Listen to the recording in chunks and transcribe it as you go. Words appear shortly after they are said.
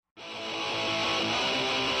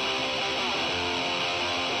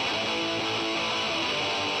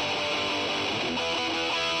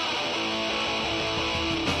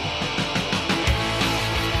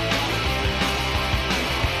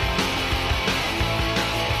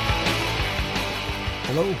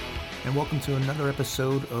Hello, and welcome to another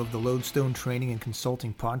episode of the Lodestone Training and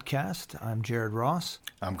Consulting Podcast. I'm Jared Ross.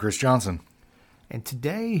 I'm Chris Johnson. And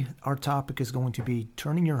today, our topic is going to be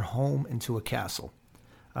turning your home into a castle.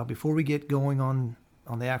 Before we get going on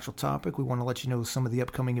the actual topic, we want to let you know some of the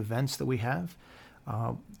upcoming events that we have.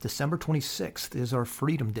 December 26th is our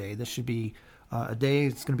Freedom Day. This should be a day,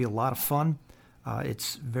 it's going to be a lot of fun.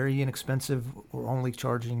 It's very inexpensive. We're only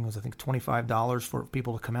charging, I think, $25 for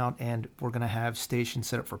people to come out, and we're going to have stations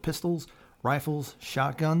set up for pistols, rifles,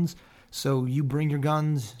 shotguns. So you bring your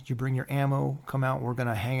guns, you bring your ammo, come out, we're going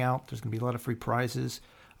to hang out. There's going to be a lot of free prizes.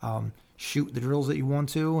 Shoot the drills that you want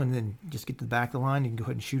to, and then just get to the back of the line. You can go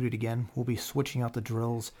ahead and shoot it again. We'll be switching out the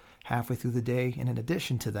drills halfway through the day. And in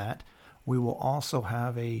addition to that, we will also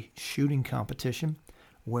have a shooting competition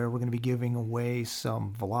where we're going to be giving away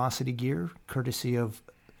some velocity gear, courtesy of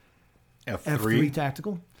F3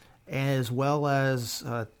 Tactical, as well as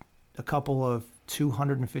a couple of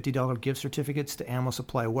 $250 gift certificates to Ammo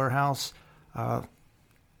Supply Warehouse,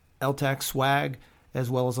 LTAC swag,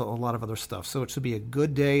 as well as a lot of other stuff. So it should be a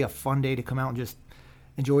good day, a fun day to come out and just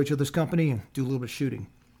enjoy each other's company and do a little bit of shooting.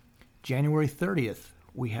 January 30th,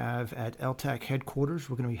 we have at LTAC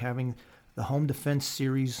headquarters, we're going to be having the Home Defense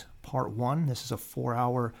Series Part 1. This is a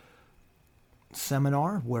 4-hour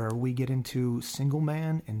seminar where we get into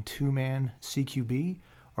single-man and two-man CQB,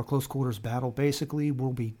 our close quarters battle. Basically,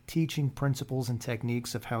 we'll be teaching principles and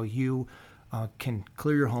techniques of how you can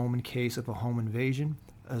clear your home in case of a home invasion,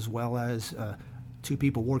 as well as two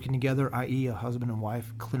people working together, i.e. a husband and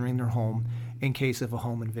wife clearing their home in case of a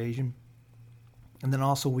home invasion. And then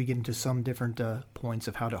also we get into some different points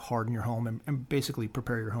of how to harden your home and basically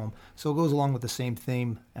prepare your home. So it goes along with the same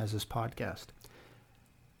theme as this podcast.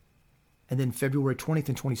 And then February 20th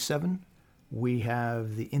and 27th, we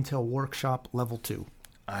have the Intel Workshop Level 2.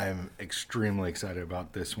 I'm extremely excited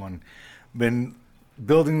about this one. Been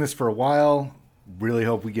building this for a while. Really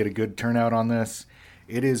hope we get a good turnout on this.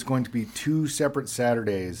 It is going to be 2 separate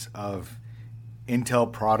Saturdays of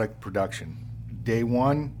Intel product production. Day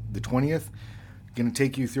 1, the 20th, going to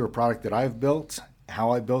take you through a product that I've built,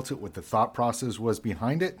 how I built it, what the thought process was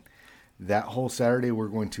behind it. That whole Saturday, we're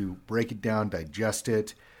going to break it down, digest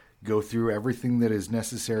it, go through everything that is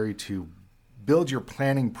necessary to build your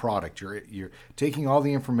planning product. You're taking all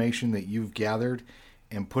the information that you've gathered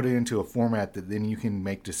and put it into a format that then you can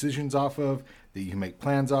make decisions off of, that you can make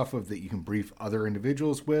plans off of, that you can brief other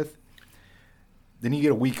individuals with. Then you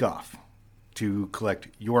get a week off to collect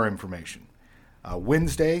your information.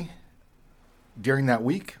 Wednesday, during that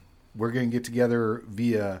week, we're going to get together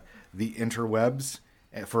via the interwebs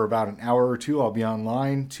for about an hour or two. I'll be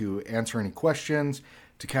online to answer any questions,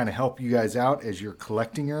 to kind of help you guys out as you're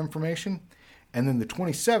collecting your information. And then the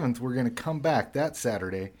 27th, we're going to come back that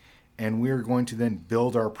Saturday, and we're going to then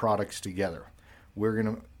build our products together. We're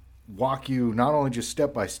going to walk you not only just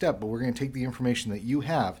step by step, but we're going to take the information that you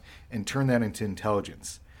have and turn that into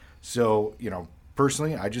intelligence. So,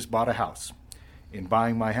 personally, I just bought a house. In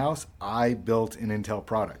buying my house, I built an Intel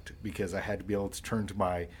product because I had to be able to turn to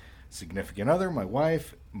my significant other, my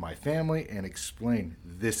wife, my family, and explain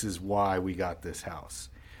this is why we got this house.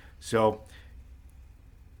 So,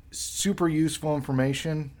 super useful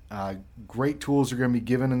information. Great tools are going to be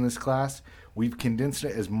given in this class. We've condensed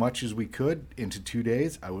it as much as we could into 2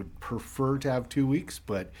 days. I would prefer to have 2 weeks,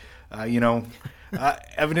 but,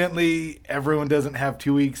 evidently everyone doesn't have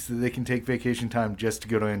 2 weeks that they can take vacation time just to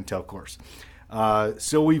go to an Intel course.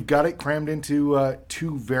 So we've got it crammed into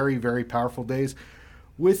 2 very, very powerful days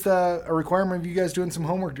with a requirement of you guys doing some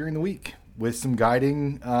homework during the week with some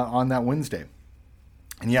guiding on that Wednesday.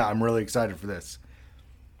 And yeah, I'm really excited for this.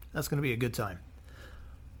 That's going to be a good time.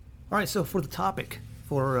 All right, so for the topic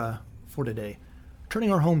for today, turning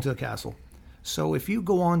our home to a castle. So if you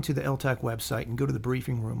go on to the LTAC website and go to the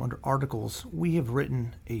briefing room under articles, we have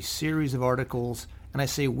written a series of articles, and I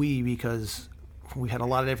say we because we had a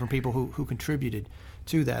lot of different people who contributed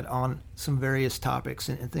to that on some various topics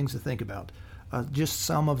and things to think about. Just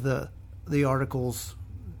some of the articles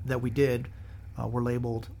that we did were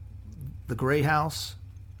labeled The Gray House,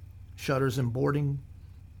 Shutters and Boarding,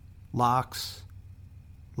 Locks,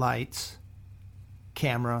 Lights,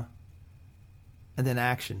 Camera, and then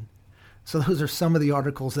Action. So those are some of the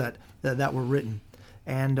articles that were written.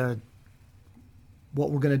 And what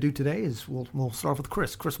we're going to do today is we'll start off with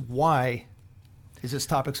Chris. Chris, why is this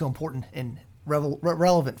topic so important and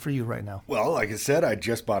relevant for you right now? Well, like I said, I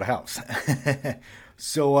just bought a house.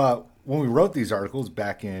 So when we wrote these articles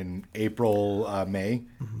back in April, May,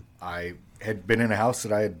 I had been in a house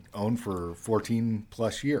that I had owned for 14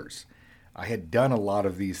 plus years. I had done a lot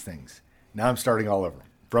of these things. Now I'm starting all over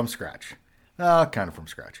from scratch, kind of from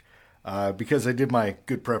scratch. Because I did my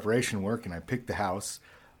good preparation work and I picked the house,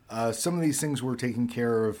 some of these things were taken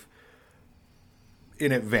care of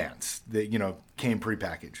in advance that, came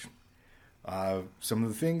prepackaged. Some of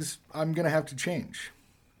the things I'm going to have to change.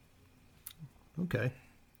 Okay.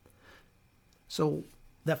 So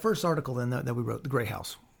that first article then that we wrote, The Gray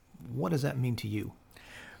House, what does that mean to you?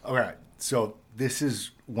 All right. So this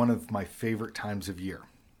is one of my favorite times of year.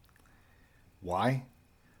 Why?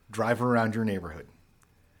 Drive around your neighborhood.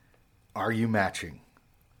 Are you matching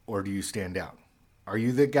or do you stand out? Are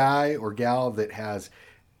you the guy or gal that has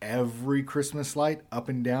every Christmas light up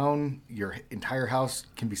and down your entire house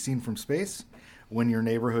can be seen from space when your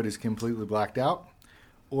neighborhood is completely blacked out?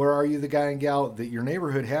 Or are you the guy and gal that your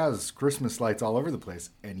neighborhood has Christmas lights all over the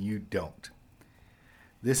place and you don't?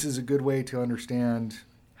 This is a good way to understand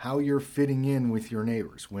how you're fitting in with your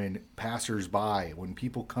neighbors. When passers-by, when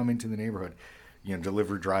people come into the neighborhood,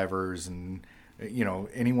 delivery drivers and,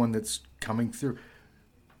 anyone that's coming through.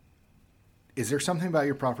 Is there something about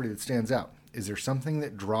your property that stands out? Is there something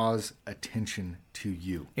that draws attention to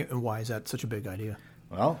you? And why is that such a big idea?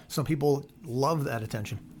 Well, some people love that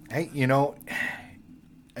attention. Hey,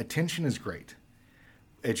 attention is great.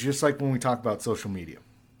 It's just like when we talk about social media.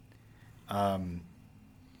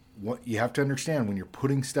 What you have to understand when you're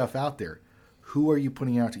putting stuff out there, who are you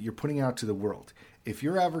putting out to? You're putting out to the world. If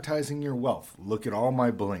you're advertising your wealth, look at all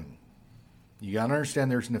my bling. You got to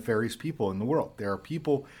understand there's nefarious people in the world. There are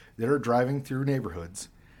people that are driving through neighborhoods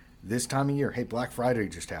this time of year. Hey, Black Friday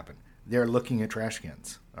just happened. They're looking at trash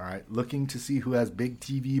cans, all right? Looking to see who has big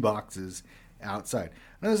TV boxes outside.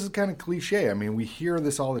 Now, this is kind of cliche. I mean, we hear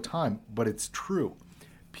this all the time, but it's true.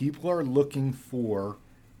 People are looking for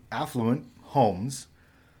affluent homes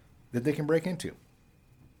that they can break into.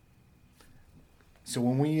 So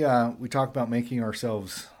when we talk about making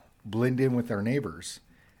ourselves blend in with our neighbors,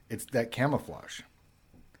 it's that camouflage.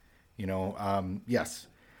 Yes,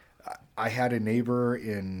 I had a neighbor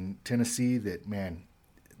in Tennessee that, man,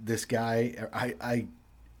 this guy,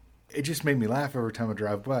 it just made me laugh every time I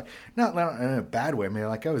drive by. Not in a bad way. I mean,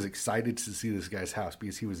 I was excited to see this guy's house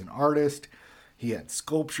because he was an artist. He had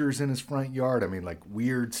sculptures in his front yard. I mean,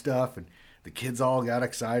 weird stuff, and the kids all got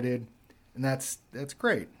excited, and that's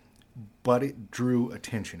great. But it drew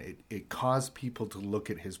attention. It caused people to look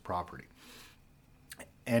at his property.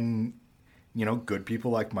 And, good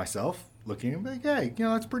people like myself looking at him like, hey,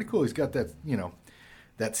 that's pretty cool. He's got that,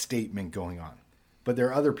 that statement going on. But there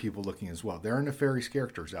are other people looking as well. There are nefarious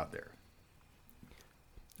characters out there.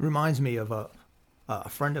 It reminds me of a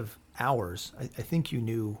friend of ours. I think you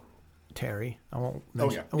knew Terry. I won't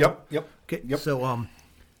mention. Oh, yeah. Yep. Okay. Yep. So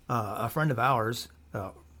a friend of ours,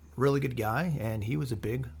 really good guy, and he was a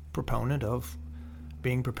big proponent of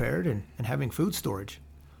being prepared and having food storage.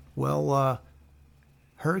 Well,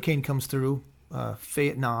 hurricane comes through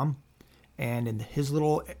Vietnam, and in his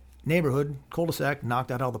little neighborhood, cul-de-sac,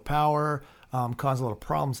 knocked out all the power, caused a lot of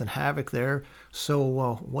problems and havoc there.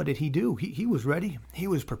 So what did he do? He was ready. He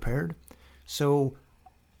was prepared. So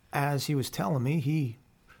as he was telling me,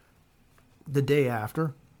 the day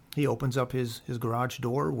after, he opens up his garage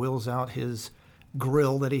door, wheels out his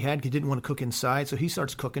grill that he had because he didn't want to cook inside, so he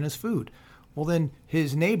starts cooking his food. Well, then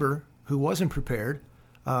his neighbor, who wasn't prepared,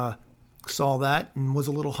 saw that and was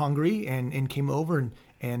a little hungry and came over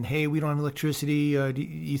and hey, we don't have electricity. Do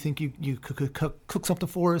you think you could cook something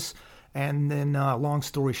for us? And then, long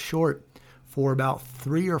story short, for about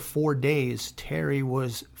 3 or 4 days, Terry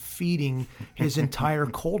was feeding his entire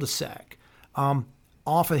cul-de-sac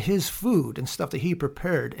off of his food and stuff that he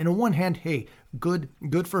prepared. And on one hand, hey, good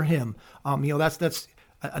for him. That's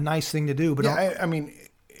a nice thing to do. But yeah, I mean,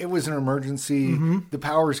 it was an emergency. Mm-hmm. The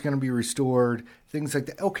power is going to be restored. Things like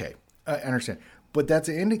that. Okay, I understand. But that's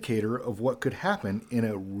an indicator of what could happen in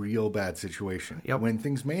a real bad situation when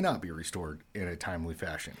things may not be restored in a timely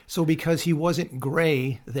fashion. So because he wasn't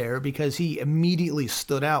gray there, because he immediately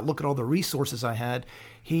stood out, look at all the resources I had,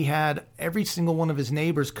 he had every single one of his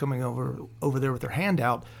neighbors coming over there with their hand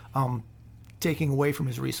out, taking away from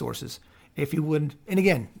his resources. If you would, and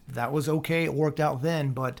again, that was okay, it worked out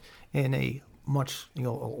then, but in a much a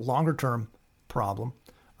longer term problem,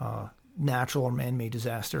 natural or man-made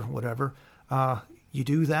disaster, whatever, you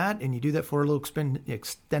do that, and you do that for a little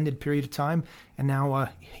extended period of time, and now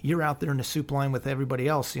you're out there in the soup line with everybody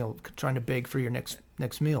else, trying to beg for your next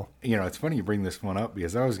meal. It's funny you bring this one up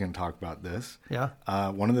because I was going to talk about this. Yeah.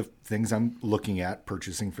 One of the things I'm looking at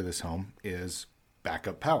purchasing for this home is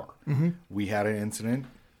backup power. Mm-hmm. We had an incident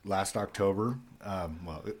last October,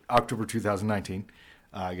 October 2019.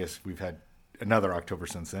 I guess we've had another October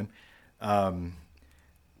since then.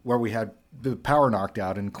 Where we had the power knocked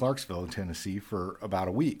out in Clarksville, Tennessee for about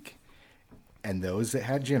a week. And those that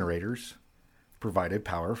had generators provided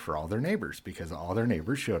power for all their neighbors because all their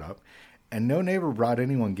neighbors showed up, and no neighbor brought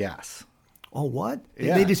anyone gas. Oh, what?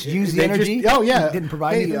 Yeah. They just used the energy? Oh, yeah. Didn't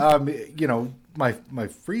provide anything? anything? My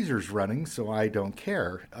freezer's running, so I don't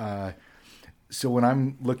care. So when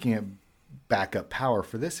I'm looking at backup power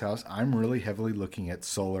for this house, I'm really heavily looking at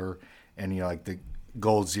solar and, like the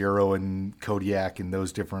Gold Zero and Kodiak and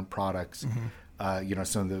those different products. Mm-hmm.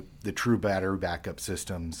 Some of the true battery backup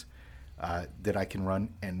systems that I can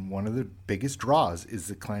run. And one of the biggest draws is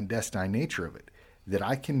the clandestine nature of it, that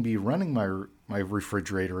I can be running my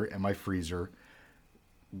refrigerator and my freezer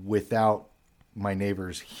without my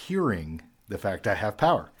neighbors hearing the fact I have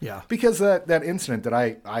power. Yeah. Because that incident that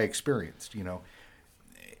I experienced,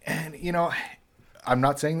 and, I'm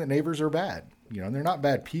not saying that neighbors are bad. They're not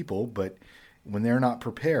bad people, but when they're not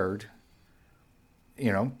prepared,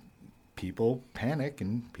 people panic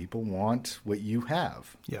and people want what you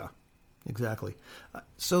have. Yeah, exactly.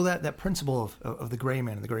 So that principle of the gray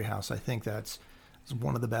man and the gray house, I think that's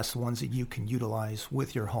one of the best ones that you can utilize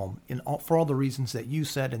with your home for all the reasons that you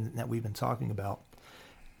said and that we've been talking about.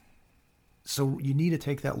 So you need to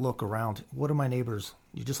take that look around. What are my neighbors?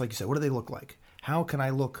 Just like you said, what do they look like? How can I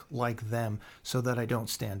look like them so that I don't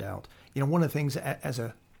stand out? One of the things as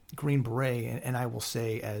a Green Beret, and I will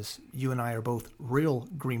say as you and I are both real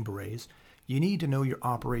Green Berets, you need to know your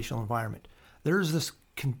operational environment. There's this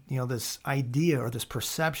this idea or this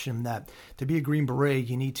perception that to be a Green Beret,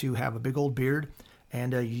 you need to have a big old beard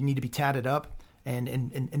and you need to be tatted up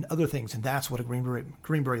and other things. And that's what a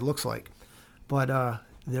Green Beret looks like. But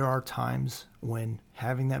there are times when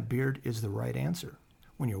having that beard is the right answer.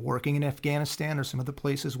 When you're working in Afghanistan or some other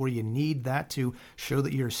places where you need that to show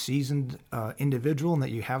that you're a seasoned individual and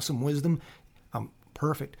that you have some wisdom,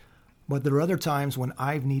 perfect. But there are other times when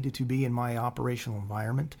I've needed to be in my operational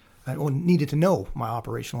environment, or needed to know my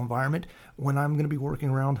operational environment when I'm going to be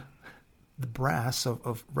working around the brass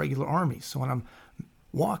of regular armies. So when I'm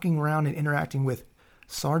walking around and interacting with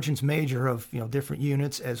sergeants major of different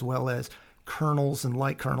units as well as colonels and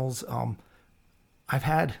light colonels, I've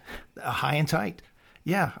had a high and tight.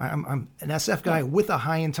 Yeah, I'm an SF guy with a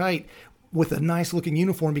high and tight, with a nice looking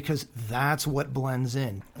uniform because that's what blends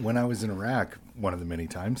in. When I was in Iraq, one of the many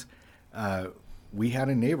times, we had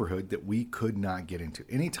a neighborhood that we could not get into.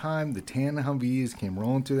 Anytime the tan Humvees came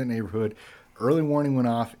rolling through the neighborhood, early warning went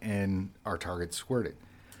off and our targets squirted.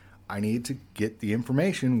 I needed to get the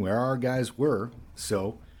information where our guys were,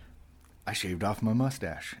 so I shaved off my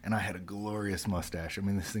mustache, and I had a glorious mustache. I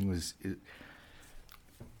mean, this thing was...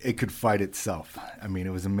 It could fight itself. I mean,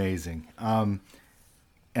 it was amazing. And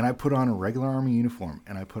I put on a regular Army uniform,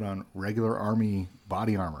 and I put on regular Army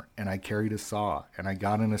body armor, and I carried a saw, and I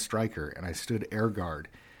got in a striker, and I stood air guard,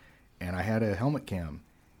 and I had a helmet cam,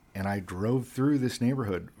 and I drove through this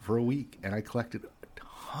neighborhood for a week, and I collected a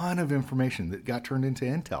ton of information that got turned into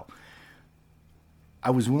intel. I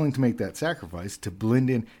was willing to make that sacrifice to blend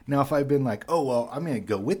in. Now, if I'd been like, oh, well, I'm going to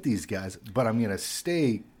go with these guys, but I'm going to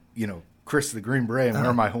stay, Chris the Green Beret and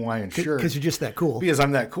wear my Hawaiian shirt. Because you're just that cool. Because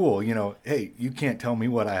I'm that cool. Hey, you can't tell me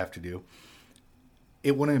what I have to do.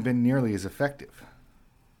 It wouldn't have been nearly as effective.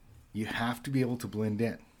 You have to be able to blend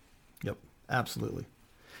in. Yep, absolutely.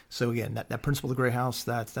 So again, that principle of the gray house,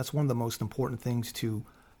 that's one of the most important things to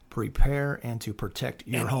prepare and to protect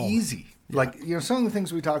your home. Easy. Yeah. Like, some of the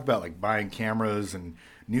things we talk about, like buying cameras and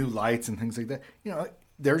new lights and things like that,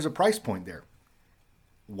 there's a price point there.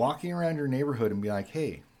 Walking around your neighborhood and be like,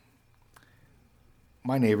 hey,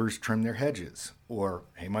 my neighbors trim their hedges, or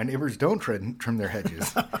hey, my neighbors don't trim their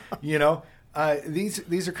hedges.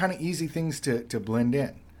 These are kind of easy things to blend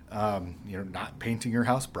in. Not painting your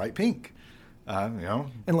house bright pink.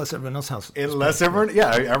 Unless everyone else's house.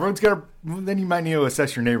 Everyone's got to. Then you might need to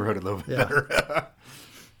assess your neighborhood a little bit better.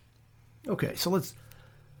 Okay, so let's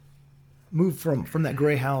move from that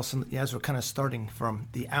gray house, and as we're kind of starting from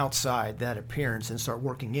the outside, that appearance, and start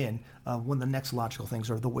working in. One of the next logical things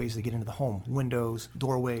are the ways to get into the home: windows,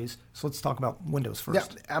 doorways. So let's talk about windows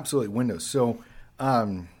first. Yeah, absolutely, windows. So,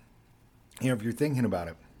 if you're thinking about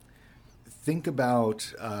it, think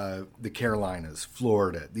about the Carolinas,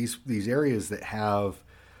 Florida, these areas that have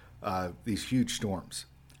these huge storms.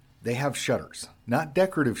 They have shutters, not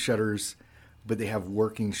decorative shutters, but they have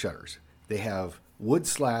working shutters. They have wood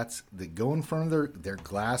slats that go in front of their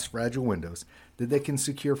glass fragile windows that they can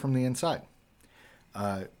secure from the inside.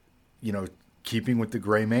 Keeping with the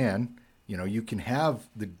gray man, you can have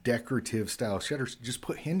the decorative style shutters, just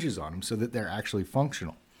put hinges on them so that they're actually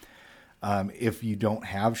functional. If you don't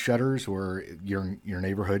have shutters, or your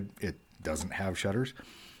neighborhood, it doesn't have shutters,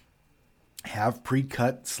 have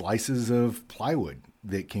pre-cut slices of plywood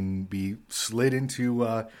that can be slid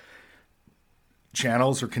into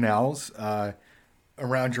channels or canals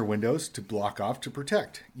around your windows to block off to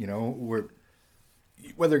protect.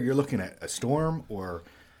 Whether you're looking at a storm or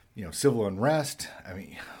civil unrest. I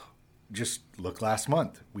mean, just look last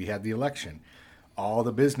month. We had the election. All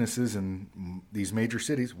the businesses in these major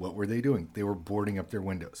cities, what were they doing? They were boarding up their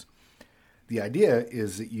windows. The idea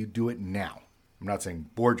is that you do it now. I'm not saying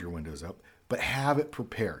board your windows up, but have it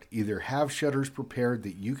prepared. Either have shutters prepared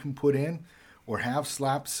that you can put in, or have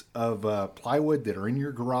slabs of plywood that are in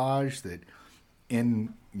your garage that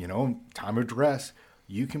in, time of duress,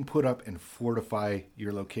 you can put up and fortify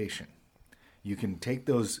your location. You can take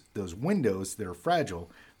those windows that are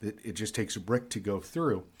fragile, that it just takes a brick to go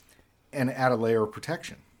through, and add a layer of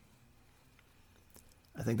protection.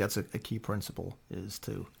 I think that's a key principle, is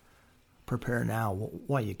to prepare now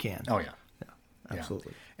while you can. Oh, yeah.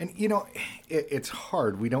 Absolutely. Yeah. And, it's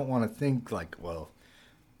hard. We don't want to think like, well,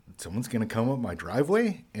 someone's going to come up my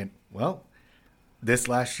driveway. And, well, this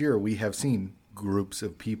last year we have seen groups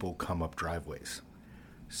of people come up driveways.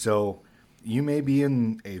 So you may be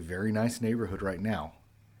in a very nice neighborhood right now,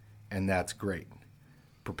 and that's great.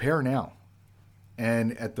 Prepare now.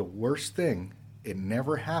 And at the worst thing, it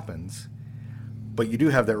never happens, but you do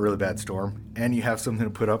have that really bad storm, and you have something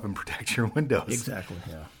to put up and protect your windows. Exactly,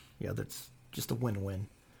 yeah. Yeah, that's just a win-win.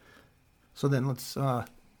 So then let's, one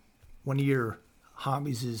of your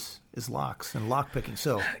hobbies is locks and lock picking.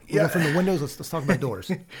 So from the windows, let's talk about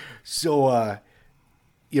doors. So,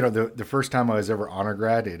 the first time I was ever honor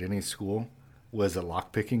grad at any school was a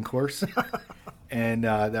lock picking course. And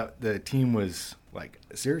the team was like,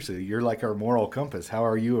 seriously, you're like our moral compass. How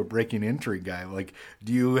are you a breaking entry guy? Like,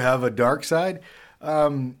 do you have a dark side?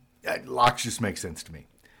 Locks just make sense to me.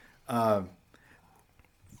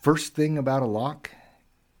 First thing about a lock,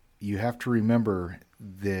 you have to remember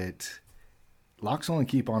that locks only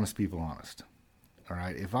keep honest people honest. All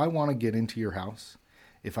right. If I want to get into your house,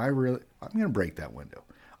 I'm going to break that window.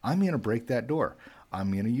 I'm going to break that door.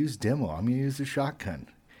 I'm going to use demo. I'm going to use a shotgun.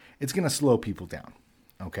 It's going to slow people down.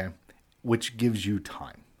 Okay. Which gives you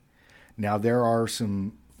time. Now, there are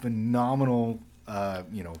some phenomenal,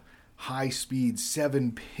 high speed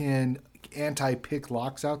 7-pin anti-pick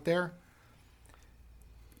locks out there.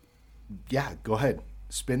 Yeah, go ahead.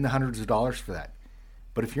 Spend the hundreds of dollars for that.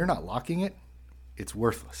 But if you're not locking it, it's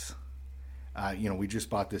worthless. We just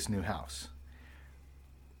bought this new house.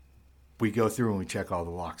 We go through and we check all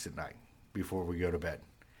the locks at night before we go to bed.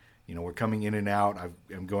 We're coming in and out.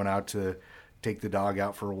 I'm going out to take the dog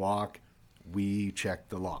out for a walk. We check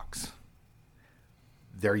the locks.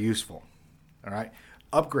 They're useful. All right.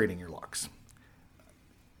 Upgrading your locks.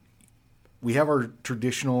 We have our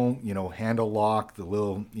traditional, handle lock, the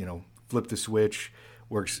little, flip the switch,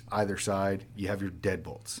 works either side. You have your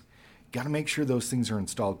deadbolts. Got to make sure those things are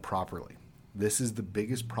installed properly. This is the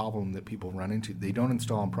biggest problem that people run into. They don't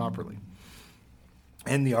install them properly.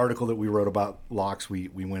 In the article that we wrote about locks, we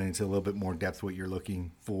went into a little bit more depth what you're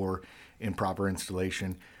looking for in proper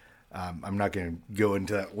installation. I'm not going to go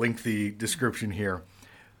into that lengthy description here,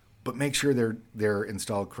 but make sure they're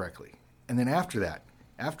installed correctly. And then after that,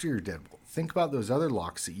 after your deadbolt, think about those other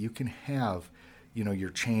locks that you can have, your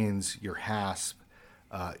chains, your hasp,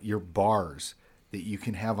 your bars that you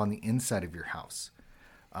can have on the inside of your house.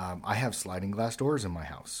 I have sliding glass doors in my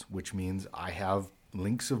house, which means I have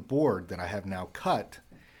links of board that I have now cut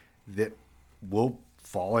that will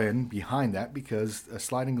fall in behind that, because a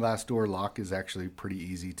sliding glass door lock is actually pretty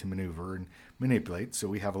easy to maneuver and manipulate. So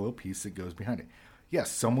we have a little piece that goes behind it. Yes,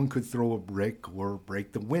 someone could throw a brick or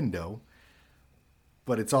break the window,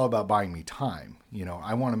 but it's all about buying me time.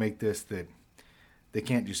 I want to make this that they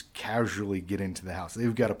can't just casually get into the house.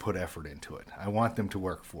 They've got to put effort into it. I want them to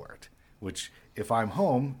work for it, which if I'm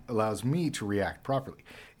home allows me to react properly.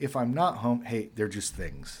 If I'm not home, hey, they're just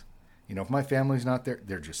things. If my family's not there,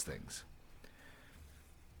 they're just things.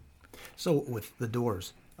 So with the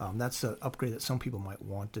doors, that's an upgrade that some people might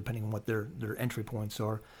want, depending on what their entry points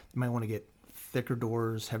are. You might want to get thicker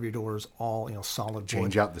doors, heavier doors, all solid wood.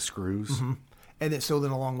 Change out the screws. Mm-hmm. And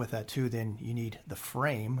then along with that too, then you need the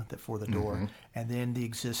frame for the door, mm-hmm. and then the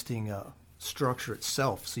existing structure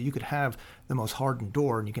itself. So you could have the most hardened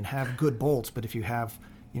door, and you can have good bolts, but if you have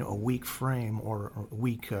a weak frame or a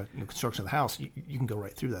weak construction of the house, you can go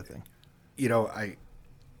right through that thing.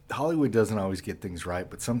 Hollywood doesn't always get things right,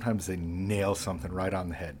 but sometimes they nail something right on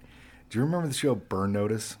the head. Do you remember the show Burn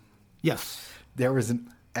Notice? Yes. There was an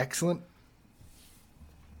excellent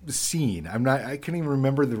scene. I can't even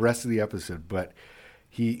remember the rest of the episode, but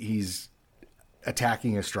he's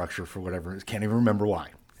attacking a structure for whatever. Can't even remember why.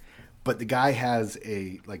 But the guy has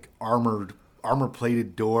a armor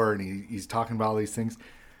plated door, and he's talking about all these things.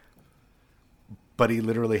 but he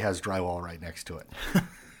literally has drywall right next to it.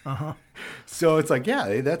 So it's like, yeah,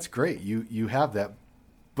 hey, that's great. You have that,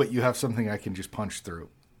 but you have something I can just punch through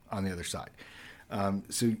on the other side.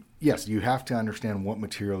 So yes, you have to understand what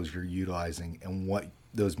materials you're utilizing and what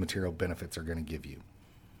those material benefits are going to give you.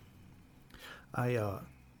 I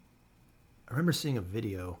remember seeing a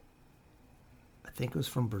video, I think it was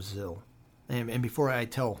from Brazil. And before I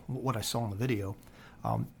tell what I saw in the video,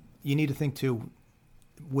 you need to think too,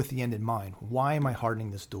 with the end in mind. Why am I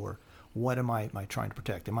hardening this door? What am I trying to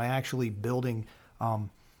protect? Am I actually building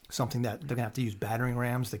something that they're going to have to use battering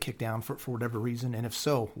rams to kick down for whatever reason? And if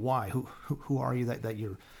so, why? Who are you that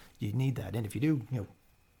you need that? And if you do,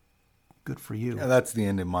 good for you. Yeah, that's the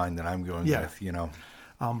end in mind that I'm going with,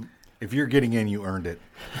 if you're getting in, you earned it.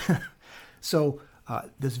 So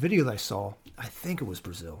this video that I saw, I think it was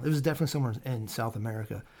Brazil. It was definitely somewhere in South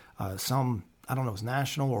America. I don't know, it was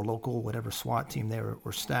national or local, whatever SWAT team they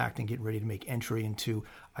were stacked and getting ready to make entry into,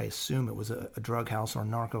 I assume it was a drug house or a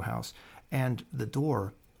narco house. And the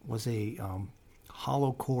door was a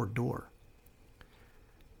hollow core door.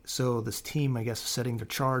 So this team, I guess, is setting their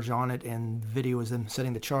charge on it, and the video is them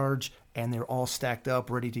setting the charge, and they're all stacked up,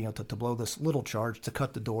 ready to blow this little charge to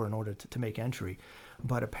cut the door in order to make entry.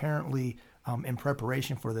 But apparently, in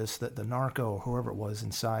preparation for this, the narco, or whoever it was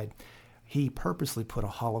inside, he purposely put a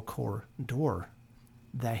hollow core door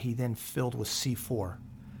that he then filled with C4.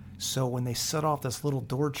 So when they set off this little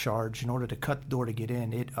door charge in order to cut the door to get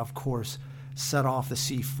in, it, of course, set off the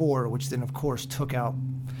C4, which then, of course, took out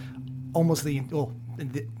almost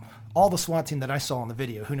all the SWAT team that I saw in the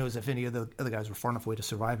video. Who knows if any of the other guys were far enough away to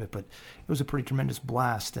survive it, but it was a pretty tremendous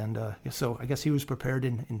blast. And so I guess he was prepared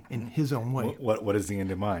in his own way. What is the end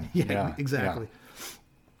in mind? Yeah, exactly.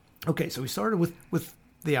 Yeah. Okay, so we started with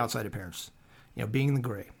the outside appearance, being in the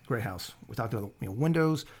gray house. We talked about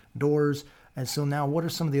windows, doors, and so now what are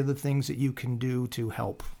some of the other things that you can do to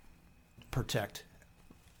help protect?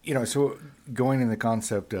 So going in the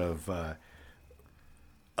concept of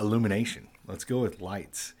illumination, let's go with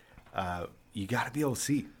lights. You got to be able to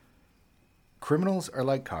see. Criminals are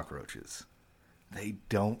like cockroaches. They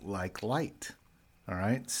don't like light. All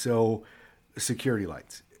right? So security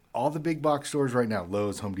lights. All the big box stores right now,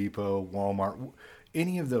 Lowe's, Home Depot, Walmart,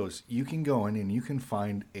 any of those, you can go in and you can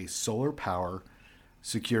find a solar power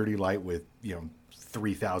security light with,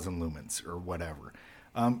 3,000 lumens or whatever.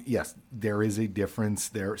 Yes, there is a difference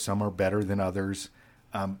there. Some are better than others.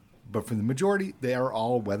 But for the majority, they are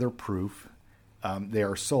all weatherproof. They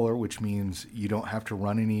are solar, which means you don't have to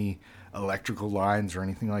run any electrical lines or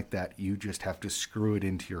anything like that. You just have to screw it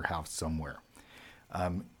into your house somewhere.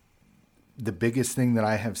 The biggest thing that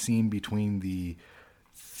I have seen between the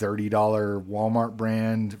 $30 Walmart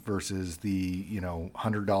brand versus the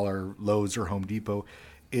 $100 Lowe's or Home Depot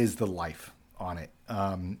is the life on it.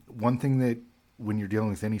 One thing that when you're dealing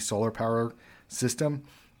with any solar power system,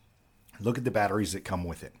 look at the batteries that come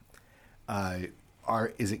with it.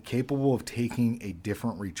 Is it capable of taking a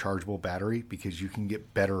different rechargeable battery? Because you can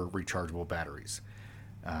get better rechargeable batteries.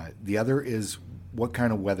 The other is, what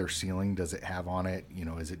kind of weather sealing does it have on it?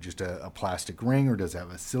 Is it just a plastic ring, or does it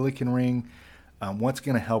have a silicon ring? What's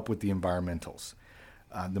going to help with the environmentals?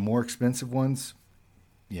 The more expensive ones,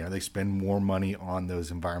 they spend more money on those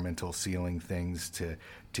environmental sealing things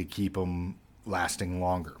to keep them lasting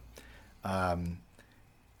longer. And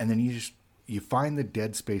then you find the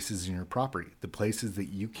dead spaces in your property, the places that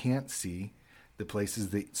you can't see, the places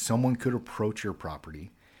that someone could approach your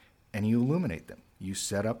property, and you illuminate them. You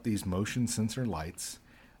set up these motion sensor lights.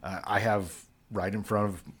 I have right in front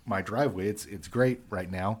of my driveway. It's great right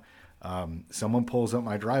now. Someone pulls up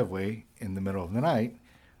my driveway in the middle of the night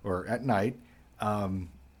or at night. I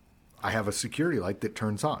have a security light that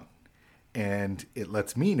turns on, and it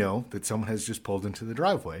lets me know that someone has just pulled into the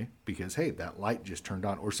driveway because, hey, that light just turned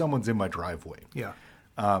on, or someone's in my driveway. Yeah.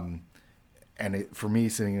 And for me,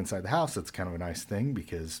 sitting inside the house, that's kind of a nice thing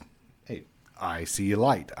because, hey, I see a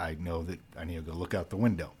light. I know that I need to go look out the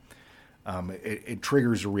window. It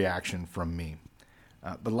triggers a reaction from me.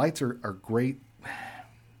 But lights are great.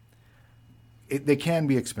 They can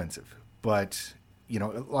be expensive, but,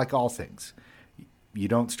 like all things, you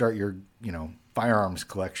don't start your, firearms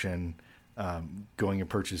collection going and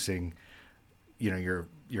purchasing, your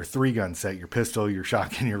 3-gun set, your pistol, your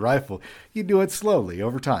shotgun, your rifle. You do it slowly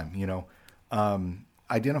over time,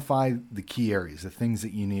 Identify the key areas, the things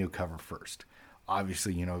that you need to cover first.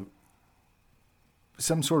 Obviously,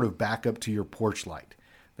 some sort of backup to your porch light.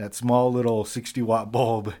 That small little 60-watt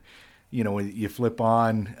bulb, you flip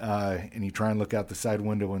on and you try and look out the side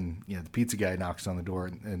window and, the pizza guy knocks on the door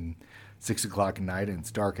and 6 o'clock at night and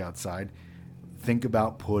it's dark outside. Think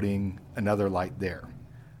about putting another light there.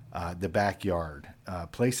 the backyard,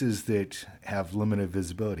 places that have limited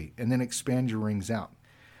visibility, and then expand your rings out.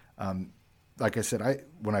 Like I said,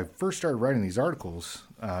 when I first started writing these articles,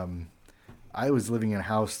 I was living in a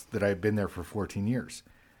house that I had been there for 14 years.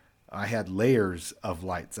 I had layers of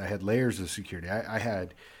lights. I had layers of security. I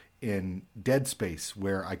had in dead space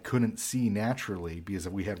where I couldn't see naturally because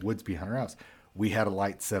we had woods behind our house. We had a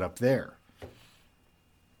light set up there.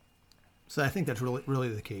 So I think that's really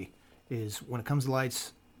the key is when it comes to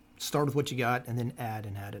lights, start with what you got and then add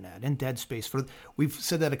and add and add. And dead space. We've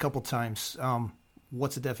said that a couple times.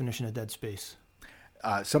 What's the definition of dead space?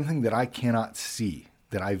 Something that I cannot see,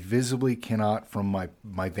 that I visibly cannot from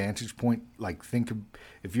my vantage point. Like think of,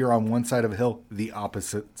 if you're on one side of a hill, the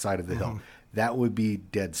opposite side of the hill. That would be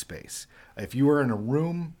dead space. If you were in a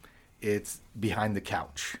room, it's behind the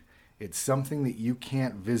couch. It's something that you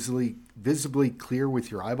can't visibly clear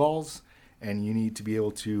with your eyeballs, and you need to be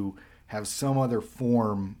able to have some other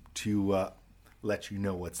form to let you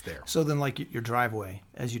know what's there. So then like your driveway,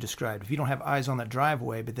 as you described, if you don't have eyes on that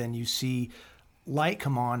driveway, but then you see light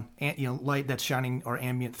come on, and light that's shining or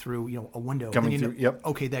ambient through a window coming through. Yep.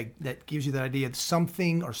 Okay, that gives you that idea that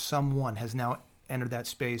something or someone has now entered that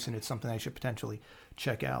space, and it's something I should potentially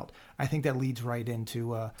check out. I think that leads right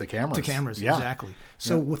into the cameras. To cameras, yeah. Exactly.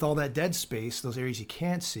 So with all that dead space, those areas you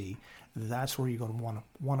can't see, that's where you're going to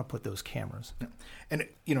want to put those cameras. Yeah.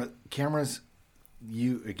 And cameras.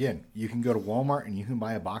 You can go to Walmart and you can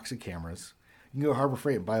buy a box of cameras. You can go to Harbor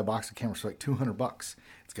Freight and buy a box of cameras for like $200.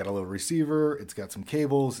 It's got a little receiver. It's got some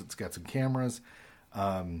cables. It's got some cameras.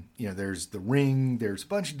 There's the Ring. There's a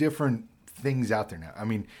bunch of different things out there now. I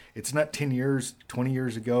mean, it's not 10 years, 20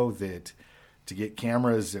 years ago that to get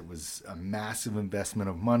cameras, it was a massive investment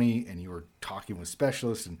of money, and you were talking with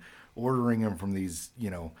specialists and ordering them from these,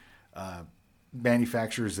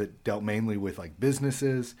 manufacturers that dealt mainly with like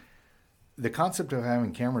businesses. The concept of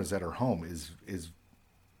having cameras at our home is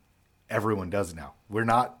everyone does it now. We're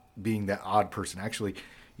not being that odd person. Actually,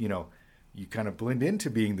 you kind of blend into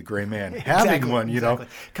being the gray man, having one, Exactly.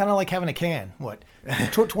 Kind of like having a can. What,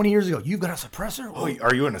 20 years ago, you've got a suppressor? Oh,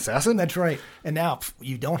 are you an assassin? That's right. And now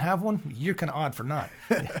you don't have one? You're kind of odd for not.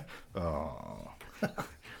 Oh.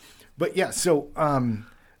 But yeah, so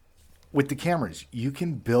with the cameras, you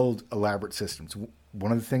can build elaborate systems.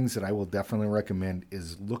 One of the things that I will definitely recommend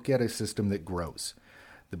is look at a system that grows.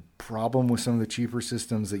 The problem with some of the cheaper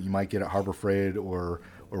systems that you might get at Harbor Freight or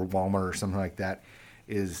Walmart or something like that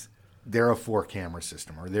is they're a 4-camera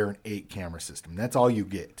system or they're an 8-camera system. That's all you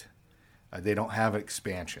get. They don't have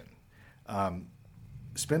expansion.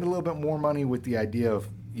 Spend a little bit more money with the idea of,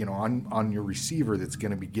 on your receiver that's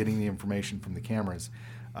going to be getting the information from the cameras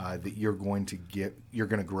that you're going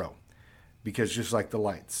to grow. Because just like the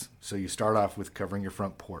lights, so you start off with covering your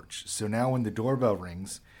front porch. So now when the doorbell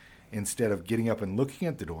rings, instead of getting up and looking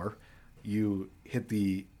at the door, you hit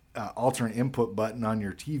the alternate input button on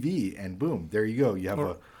your TV, and boom, there you go. You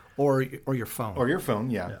have or your phone. Or your phone,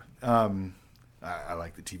 yeah. I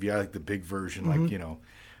like the TV. I like the big version,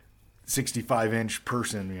 65-inch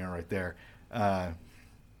person, right there.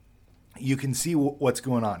 You can see what's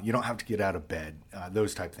going on. You don't have to get out of bed,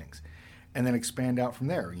 those type things. And then expand out from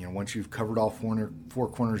there. Once you've covered all four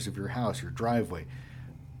corners of your house, your driveway,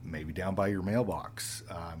 maybe down by your mailbox,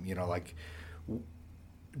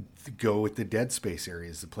 go with the dead space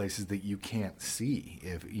areas, the places that you can't see.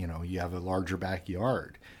 If you have a larger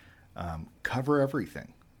backyard, cover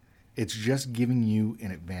everything. It's just giving you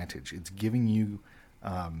an advantage. It's giving you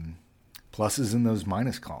pluses in those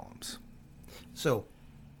minus columns. So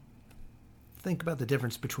think about the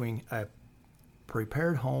difference between a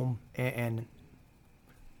prepared home and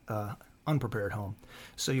unprepared home.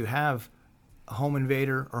 So you have a home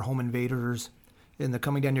invader or home invaders, and they're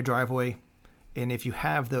coming down your driveway. And if you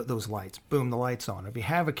have those lights, boom, the light's on. If you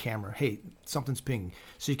have a camera, hey, something's pinging.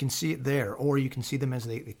 So you can see it there, or you can see them as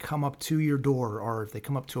they come up to your door, or if they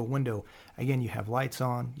come up to a window. Again, you have lights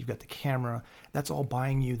on, you've got the camera. That's all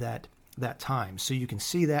buying you that time. So you can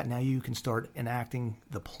see that. Now you can start enacting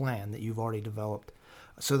the plan that you've already developed.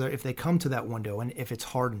 So that if they come to that window, and if it's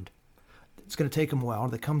hardened, it's going to take them a while.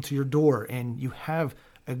 They come to your door, and you have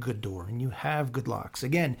a good door, and you have good locks.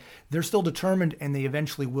 Again, they're still determined, and they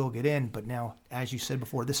eventually will get in. But now, as you said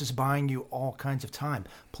before, this is buying you all kinds of time.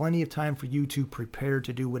 Plenty of time for you to prepare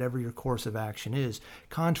to do whatever your course of action is.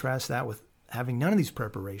 Contrast that with having none of these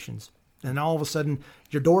preparations, and all of a sudden,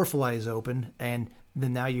 your door flies open, and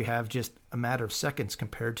then now you have just a matter of seconds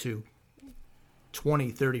compared to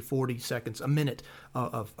 20, 30, 40 seconds, a minute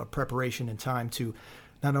of preparation and time to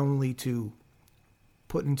not only to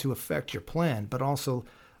put into effect your plan, but also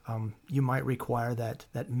you might require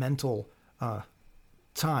that mental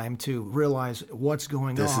time to realize what's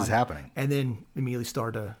going on. This is happening. And then immediately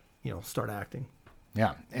start acting.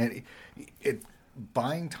 Yeah. And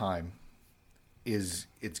buying time it's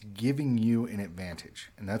giving you an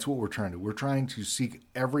advantage. And that's what we're trying to do. We're trying to seek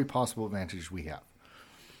every possible advantage we have.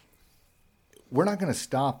 We're not going to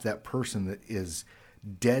stop that person that is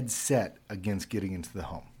dead set against getting into the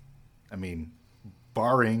home. I mean,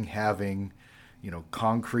 barring having,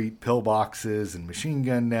 concrete pillboxes and machine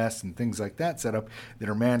gun nests and things like that set up that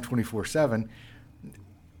are manned 24/7,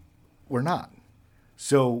 we're not.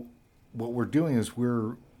 So what we're doing is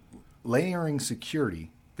we're layering security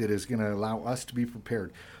that is going to allow us to be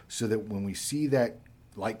prepared so that when we see that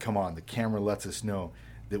light come on, the camera lets us know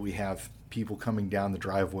that we have people coming down the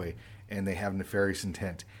driveway and they have nefarious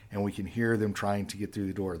intent, and we can hear them trying to get through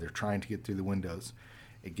the door. They're trying to get through the windows.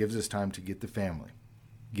 It gives us time to get the family,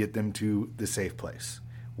 get them to the safe place,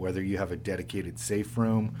 whether you have a dedicated safe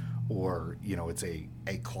room or, it's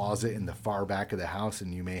a closet in the far back of the house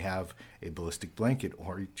and you may have a ballistic blanket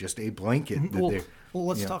or just a blanket.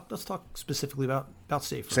 Let's talk specifically about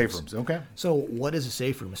safe rooms. Safe rooms, okay. So what is a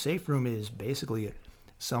safe room? A safe room is basically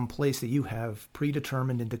some place that you have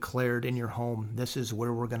predetermined and declared in your home. This is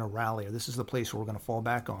where we're going to rally, or this is the place where we're going to fall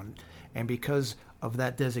back on. And because of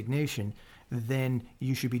that designation, then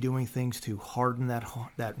you should be doing things to harden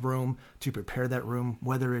that room, to prepare that room,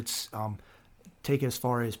 whether it's take it as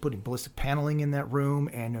far as putting ballistic paneling in that room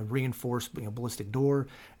and a reinforced ballistic door,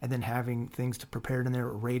 and then having things to prepare in there: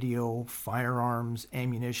 radio, firearms,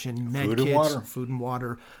 ammunition, med kits, food and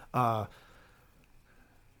water,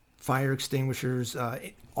 fire extinguishers,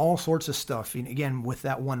 all sorts of stuff. And again, with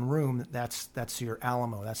that one room, that's your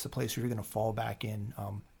Alamo. That's the place where you're going to fall back in.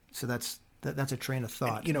 So that's a train of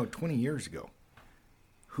thought. And, 20 years ago,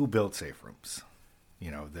 who built safe rooms?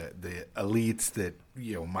 The elites that,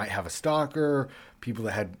 might have a stalker, people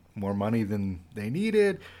that had more money than they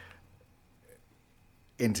needed.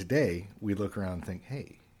 And today, we look around and think,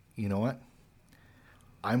 hey, you know what?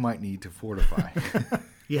 I might need to fortify.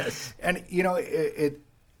 Yes. And, it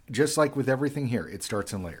just like with everything here, it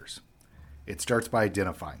starts in layers. It starts by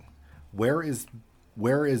identifying where is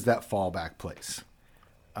that fallback place.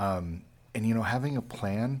 And, having a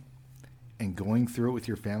plan and going through it with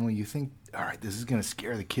your family, you think, all right, this is going to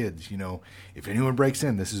scare the kids. If anyone breaks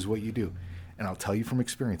in, this is what you do. And I'll tell you from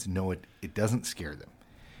experience, no, it doesn't scare them.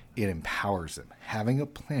 It empowers them. Having a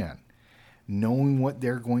plan, knowing what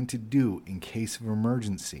they're going to do in case of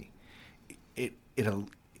emergency,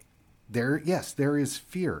 there is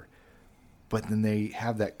fear. But then they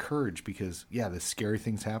have that courage because, the scary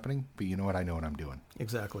thing's happening, but you know what? I know what I'm doing.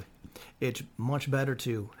 Exactly. It's much better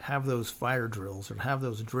to have those fire drills or have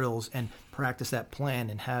those drills and practice that plan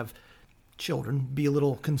and have children be a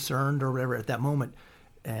little concerned or whatever at that moment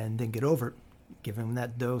and then get over it, give them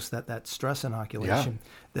that dose, that stress inoculation,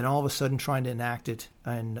 then all of a sudden trying to enact it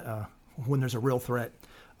and when there's a real threat,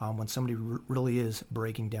 when somebody really is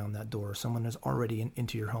breaking down that door, someone is already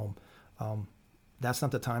into your home, that's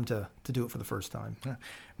not the time to do it for the first time.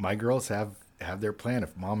 My girls have their plan.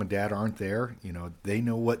 If mom and dad aren't there, they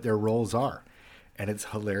know what their roles are. And it's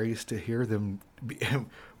hilarious to hear them.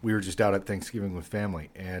 We were just out at Thanksgiving with family,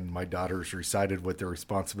 and my daughters recited what their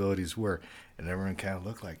responsibilities were. And everyone kind of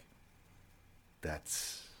looked like,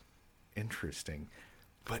 that's interesting.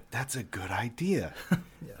 But that's a good idea.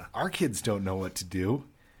 Yeah. Our kids don't know what to do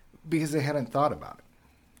because they hadn't thought about it.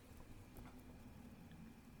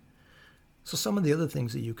 So some of the other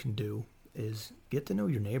things that you can do is get to know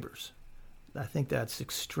your neighbors. I think that's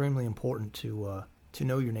extremely important to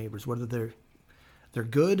know your neighbors, whether they're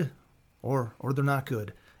good or they're not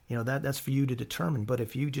good. That's for you to determine. But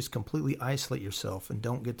if you just completely isolate yourself and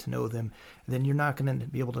don't get to know them, then you're not going to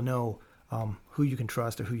be able to know who you can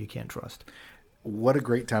trust or who you can't trust. What a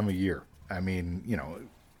great time of year. I mean,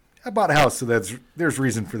 I bought a house, so there's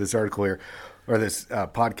reason for this article here or this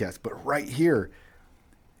podcast. But right here,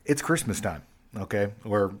 it's Christmas time, okay?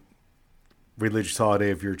 Or religious holiday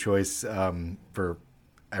of your choice for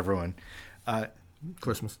everyone.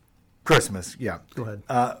 Christmas, yeah. Go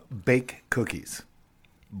ahead. Bake cookies.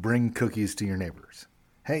 Bring cookies to your neighbors.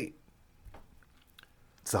 Hey,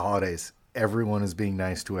 it's the holidays. Everyone is being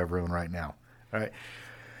nice to everyone right now. All right.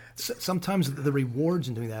 Sometimes the rewards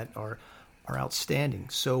in doing that are outstanding.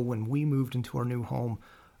 So when we moved into our new home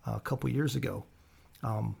a couple years ago,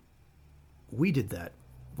 we did that.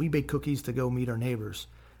 We baked cookies to go meet our neighbors.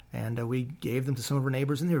 And we gave them to some of our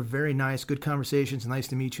neighbors, and they were very nice, good conversations, nice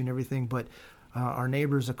to meet you and everything. But our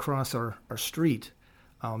neighbors across our street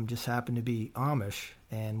just happened to be Amish.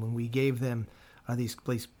 And when we gave them these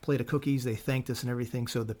plate of cookies, they thanked us and everything.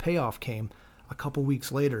 So the payoff came a couple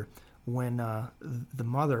weeks later when the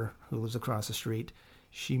mother who lives across the street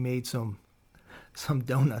she made some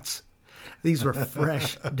donuts. These were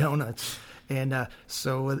fresh donuts. And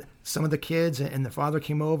so some of the kids and the father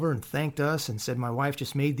came over and thanked us and said, my wife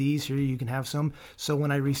just made these. Here, you can have some. So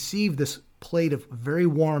when I received this plate of very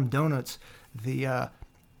warm donuts, the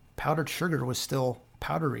powdered sugar was still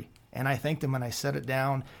powdery. And I thanked them and I set it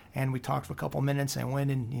down and we talked for a couple minutes. And I went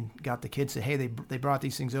and got the kids, said, hey, they brought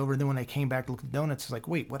these things over. And then when I came back to look at the donuts, it's like,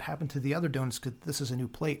 wait, what happened to the other donuts? Because this is a new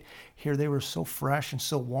plate. Here they were so fresh and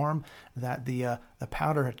so warm that the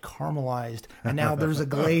powder had caramelized. And now there's a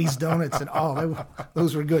glazed donuts. And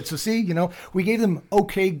those were good. So see, we gave them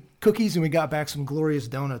okay cookies and we got back some glorious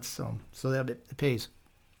donuts. So that it pays.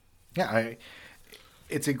 Yeah,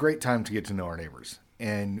 it's a great time to get to know our neighbors.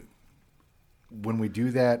 And when we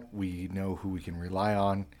do that, we know who we can rely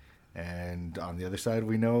on. And on the other side,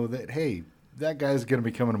 we know that, hey, that guy's going to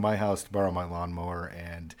be coming to my house to borrow my lawnmower.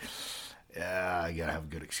 And I got to have a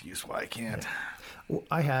good excuse why I can't.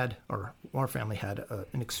 Yeah. Well, our family had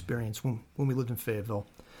an experience when we lived in Fayetteville.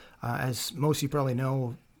 As most of you probably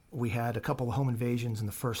know, we had a couple of home invasions in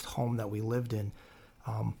the first home that we lived in,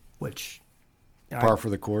 which... Par for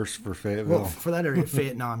the course for Fayetteville. Well, for that area,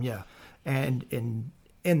 Vietnam, yeah. And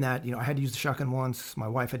in that, I had to use the shotgun once. My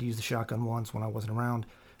wife had to use the shotgun once when I wasn't around.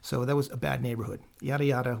 So that was a bad neighborhood. Yada,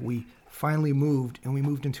 yada. We finally moved, and we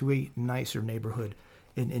moved into a nicer neighborhood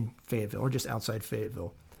in Fayetteville, or just outside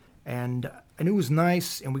Fayetteville. And I knew it was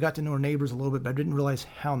nice, and we got to know our neighbors a little bit, but I didn't realize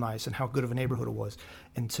how nice and how good of a neighborhood it was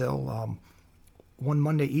until one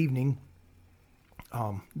Monday evening,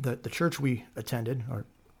 the church we attended, or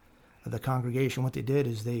the congregation, what they did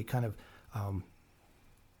is they kind of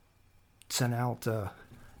sent out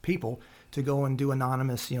people to go and do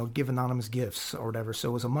anonymous, give anonymous gifts or whatever. So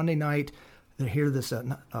it was a Monday night. They hear this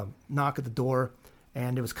knock at the door,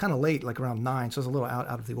 and it was kind of late, like around 9, so it was a little out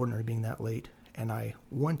of the ordinary being that late. And I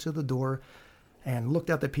went to the door and looked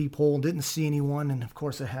out the peephole, didn't see anyone, and of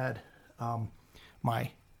course I had my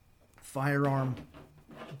firearm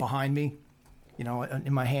behind me,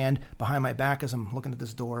 in my hand, behind my back as I'm looking at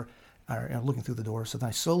this door, or looking through the door. So then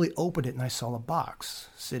I slowly opened it, and I saw a box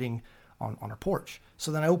sitting on our porch.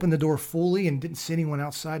 So then I opened the door fully and didn't see anyone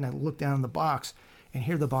outside, and I looked down in the box, and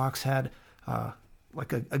here the box had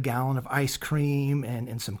like a gallon of ice cream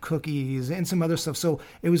and some cookies and some other stuff. So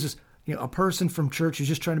it was just, a person from church who's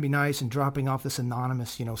just trying to be nice and dropping off this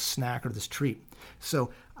anonymous, snack or this treat.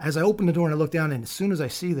 So as I opened the door and I looked down, and as soon as I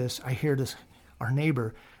see this, I hear our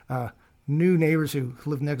neighbor, new neighbors who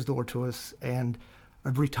live next door to us, and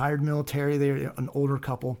a retired military, they're an older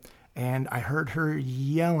couple, and I heard her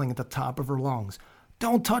yelling at the top of her lungs,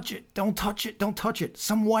 "Don't touch it, don't touch it, don't touch it.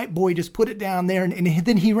 Some white boy just put it down there, and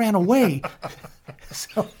then he ran away."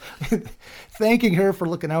 So thanking her for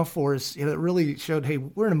looking out for us, it really showed, hey,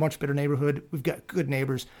 we're in a much better neighborhood. We've got good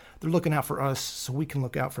neighbors. They're looking out for us, so we can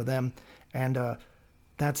look out for them. And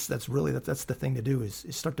that's the thing to do is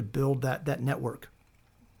start to build that network.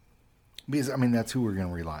 Because, that's who we're going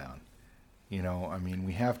to rely on.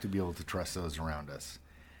 We have to be able to trust those around us.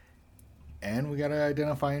 And we got to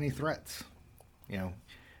identify any threats.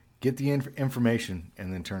 Get the information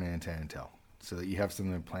and then turn it into intel so that you have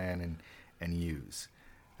something to plan and use.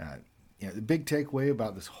 The big takeaway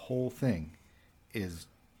about this whole thing is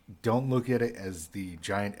don't look at it as the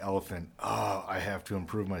giant elephant. Oh, I have to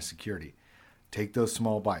improve my security. Take those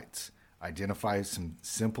small bites. Identify some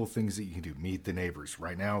simple things that you can do. Meet the neighbors.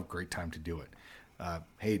 Right now, great time to do it.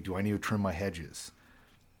 Hey, do I need to trim my hedges?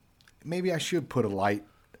 Maybe I should put a light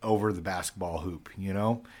over the basketball hoop,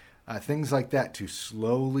 things like that to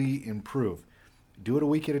slowly improve. Do it a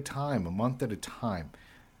week at a time, a month at a time.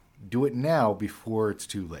 Do it now before it's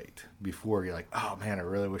too late, before you're like, oh man, I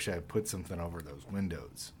really wish I had put something over those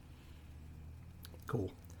windows.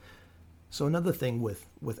 Cool. So another thing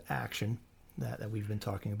with action that we've been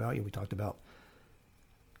talking about, we talked about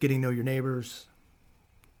getting to know your neighbors,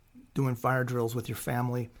 doing fire drills with your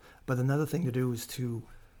family, but another thing to do is to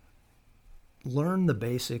learn the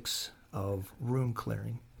basics of room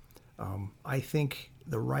clearing. I think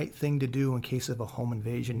the right thing to do in case of a home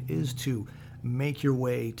invasion is to make your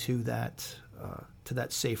way to that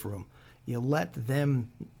safe room. You let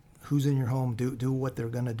them, who's in your home, do what they're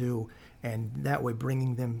going to do, and that way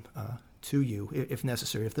bringing them to you if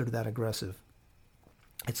necessary, if they're that aggressive.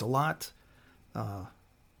 It's a lot.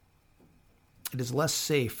 It is less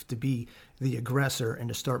safe to be the aggressor and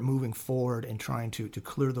to start moving forward and trying to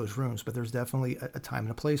clear those rooms, but there's definitely a time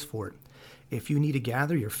and a place for it. If you need to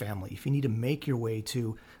gather your family, if you need to make your way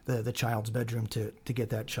to the child's bedroom to get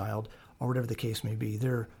that child, or whatever the case may be,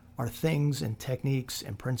 there are things and techniques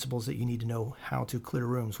and principles that you need to know how to clear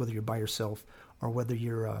rooms, whether you're by yourself or whether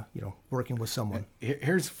you're working with someone.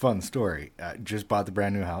 Here's a fun story. Just bought the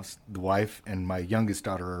brand new house. The wife and my youngest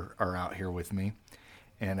daughter are out here with me,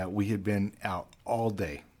 and we had been out all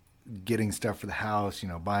day getting stuff for the house,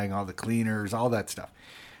 buying all the cleaners, all that stuff.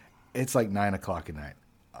 It's like 9:00 at night.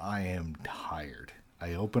 I am tired.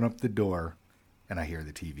 I open up the door and I hear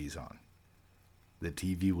the TV's on. The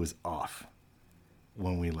TV was off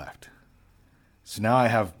when we left. So now I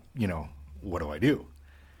have, what do I do?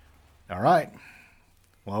 All right.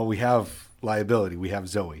 Well, we have liability. We have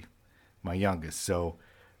Zoe, my youngest. So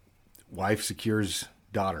wife secures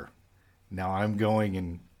daughter. Now I'm going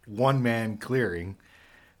in one man clearing,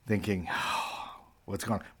 thinking, what's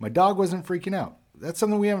going on? My dog wasn't freaking out. That's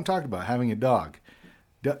something we haven't talked about, having a dog.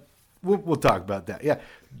 We'll talk about that. Yeah,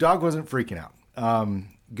 dog wasn't freaking out.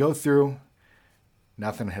 Go through,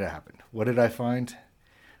 nothing had happened. What did I find?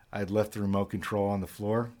 I had left the remote control on the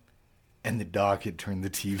floor, and the dog had turned the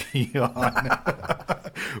TV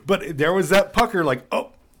on. But there was that pucker like,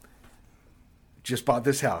 oh, just bought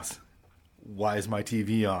this house. Why is my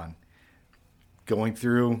TV on? Going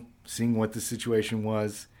through, seeing what the situation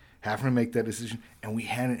was, having to make that decision. And we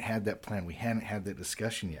hadn't had that plan. We hadn't had that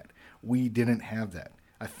discussion yet. We didn't have that.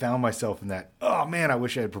 I found myself in that, oh man, I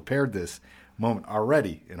wish I had prepared this moment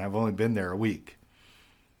already. And I've only been there a week.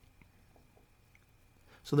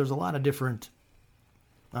 So there's a lot of different,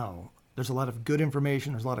 there's a lot of good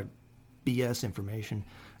information. There's a lot of BS information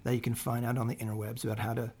that you can find out on the interwebs about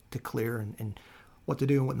how to clear and what to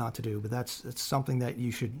do and what not to do. But it's something that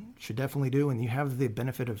you should definitely do. And you have the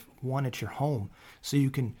benefit of, one, it's your home. So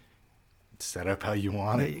you can set up how you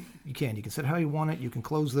want it. You can set how you want it. You can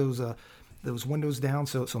close those windows down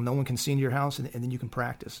so no one can see into your house, and then you can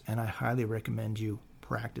practice. And I highly recommend you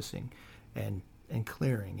practicing and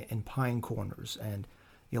clearing and pine corners and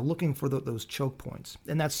looking for those choke points.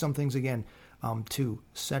 And that's some things, again, to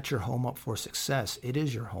set your home up for success. It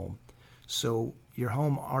is your home. So your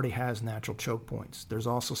home already has natural choke points. There's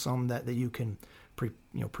also some that you can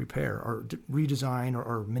prepare or redesign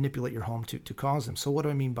or manipulate your home to cause them. So what do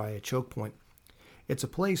I mean by a choke point? It's a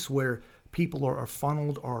place where people are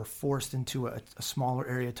funneled or forced into a smaller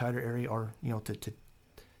area, tighter area, or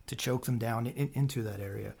to choke them down into that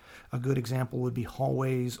area. A good example would be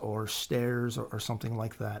hallways or stairs or something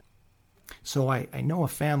like that. So I know a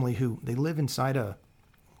family who they live inside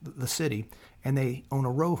the city, and they own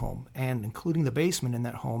a row home, and including the basement in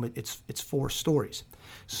that home, it's 4 stories.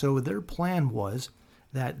 So their plan was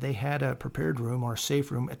that they had a prepared room or a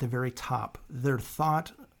safe room at the very top. Their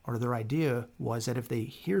thought or their idea was that if they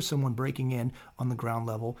hear someone breaking in on the ground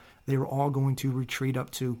level, they were all going to retreat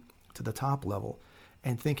up to the top level,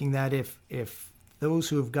 and thinking that if those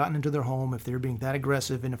who have gotten into their home, if they're being that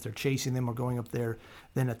aggressive and if they're chasing them or going up there,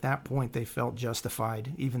 then at that point they felt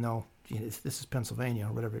justified, even though this is Pennsylvania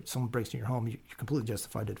or whatever, if someone breaks into your home, you're completely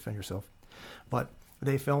justified to defend yourself. But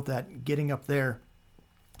they felt that getting up there,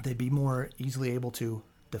 they'd be more easily able to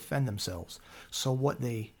defend themselves. So what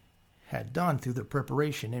they had done through their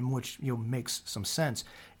preparation, in which makes some sense,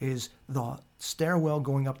 is the stairwell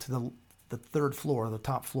going up to the 3rd floor, the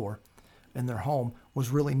top floor in their home, was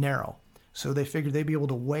really narrow. So they figured they'd be able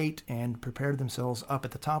to wait and prepare themselves up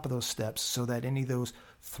at the top of those steps so that any of those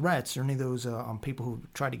threats or any of those people who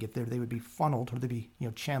tried to get there, they would be funneled or they'd be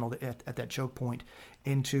channeled at that choke point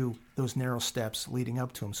into those narrow steps leading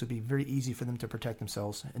up to them. So it'd be very easy for them to protect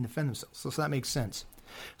themselves and defend themselves. So that makes sense.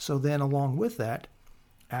 So then along with that,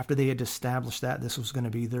 after they had established that this was going to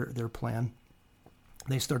be their plan,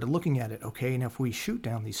 they started looking at it. Okay, and if we shoot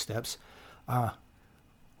down these steps,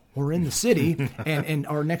 we're in the city, and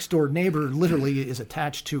our next door neighbor literally is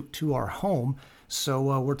attached to our home.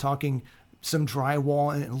 So we're talking some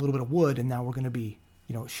drywall and a little bit of wood, and now we're going to be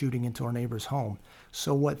shooting into our neighbor's home.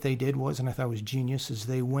 So what they did was, and I thought was genius, is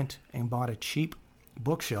they went and bought a cheap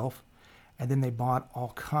bookshelf, and then they bought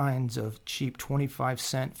all kinds of cheap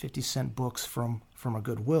 25-cent, 50-cent books from a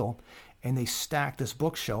Goodwill, and they stacked this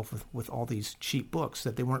bookshelf with all these cheap books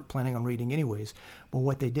that they weren't planning on reading anyways. But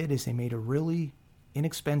what they did is they made a really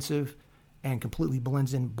inexpensive and completely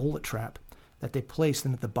blends in bullet trap that they placed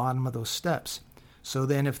them at the bottom of those steps. So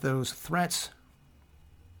then if those threats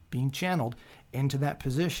being channeled into that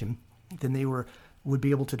position, then they would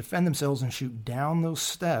be able to defend themselves and shoot down those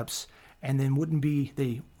steps, and then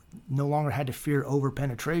they no longer had to fear over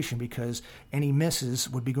penetration, because any misses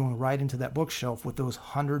would be going right into that bookshelf with those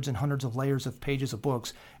hundreds and hundreds of layers of pages of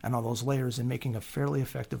books and all those layers, and making a fairly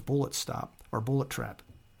effective bullet stop or bullet trap.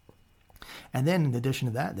 And then in addition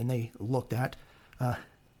to that, then they looked at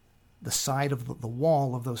the side of the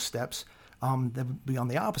wall of those steps that would be on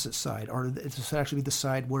the opposite side, or it would actually be the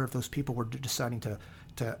side where if those people were deciding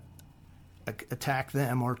to attack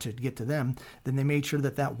them or to get to them, then they made sure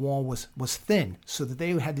that that wall was thin so that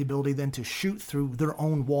they had the ability then to shoot through their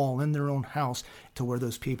own wall in their own house to where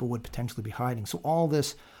those people would potentially be hiding. So all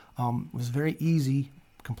this was very easy,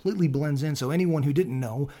 completely blends in. So anyone who didn't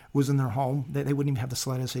know was in their home, they wouldn't even have the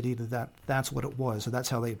slightest idea that that's what it was. So that's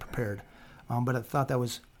how they prepared. But I thought that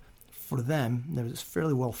was, for them, that was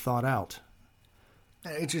fairly well thought out.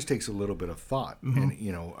 It just takes a little bit of thought, and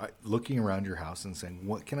looking around your house and saying,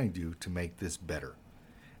 "What can I do to make this better?"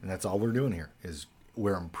 And that's all we're doing here. Is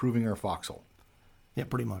we're improving our foxhole. Yeah,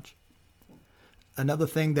 pretty much. Another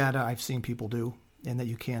thing that I've seen people do, and that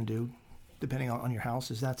you can do, depending on your house,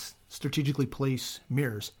 is that's strategically place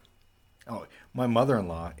mirrors. Oh, my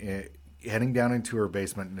mother-in-law, heading down into her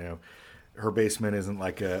basement. Her basement isn't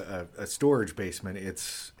like a storage basement.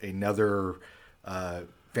 It's another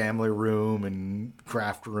family room and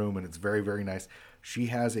craft room, and it's very, very nice. She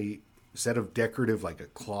has a set of decorative, like a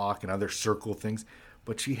clock and other circle things,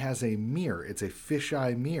 but she has a mirror. It's a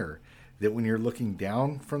fisheye mirror that when you're looking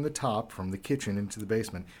down from the top, from the kitchen into the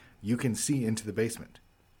basement, you can see into the basement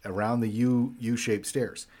around the U-shaped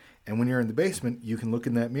stairs. And when you're in the basement, you can look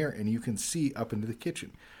in that mirror and you can see up into the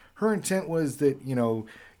kitchen. Her intent was that,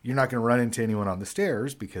 you're not going to run into anyone on the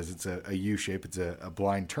stairs because it's a U-shape. It's a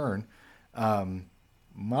blind turn.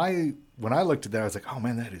 When I looked at that, I was like, oh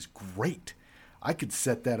man, that is great. I could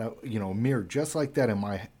set that up, a mirror just like that in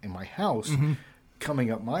my house,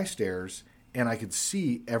 coming up my stairs, and I could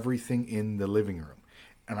see everything in the living room.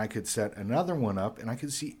 And I could set another one up, and I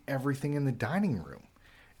could see everything in the dining room.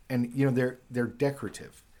 And they're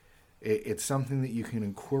decorative. It's something that you can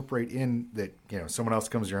incorporate in that. Someone else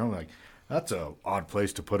comes to your home like, that's a odd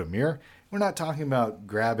place to put a mirror. We're not talking about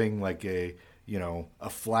grabbing like a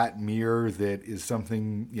flat mirror that is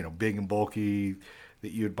something, big and bulky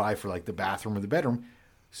that you would buy for like the bathroom or the bedroom.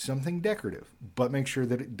 Something decorative, but make sure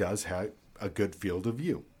that it does have a good field of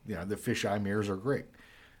view. The fisheye mirrors are great.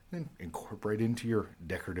 Then incorporate into your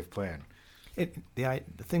decorative plan. The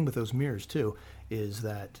thing with those mirrors too is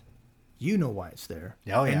that you know why it's there.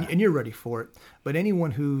 Oh, yeah. And you're ready for it. But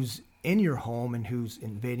anyone who's in your home and who's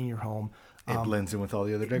invading your home, it blends in with all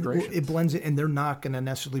the other decorations. It blends in, and they're not going to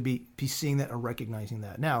necessarily be seeing that or recognizing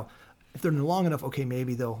that. Now, if they're long enough, okay,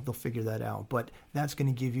 maybe they'll figure that out. But that's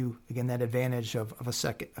going to give you, again, that advantage of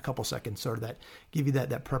a couple seconds, sort of that give you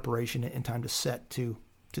that preparation and time to set to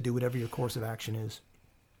do whatever your course of action is.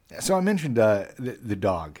 So I mentioned the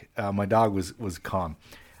dog. My dog was calm.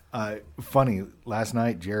 Funny, last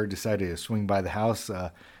night Jared decided to swing by the house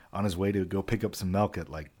on his way to go pick up some milk at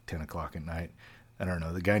like 10 o'clock at night. I don't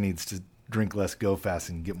know. The guy needs to drink less Go Fast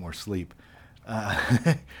and get more sleep.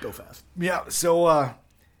 Go Fast. Yeah. So,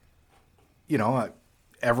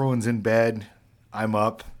 everyone's in bed. I'm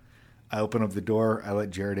up. I open up the door. I let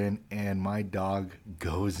Jared in, and my dog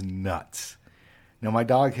goes nuts. Now, my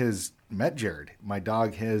dog has met Jared.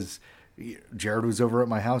 Jared was over at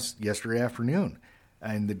my house yesterday afternoon,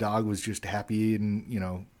 and the dog was just happy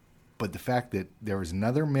and, but the fact that there was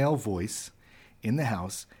another male voice in the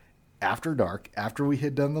house after dark, after we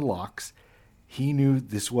had done the locks, he knew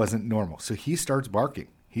this wasn't normal. So he starts barking.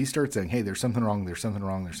 He starts saying, hey, there's something wrong, there's something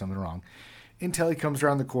wrong, there's something wrong. Until he comes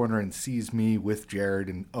around the corner and sees me with Jared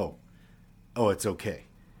and, oh, it's okay.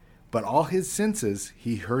 But all his senses,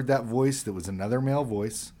 he heard that voice that was another male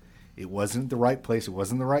voice. It wasn't the right place. It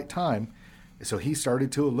wasn't the right time. So he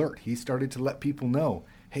started to alert. He started to let people know,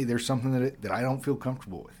 hey, there's something that I don't feel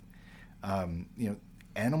comfortable with.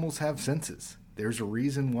 Animals have senses. There's a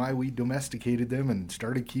reason why we domesticated them and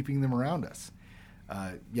started keeping them around us.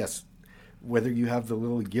 Yes, whether you have the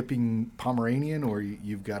little yipping Pomeranian or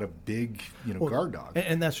you've got a big, guard dog.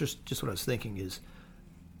 And that's just what I was thinking is,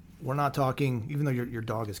 we're not talking, even though your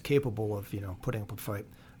dog is capable of, putting up a fight,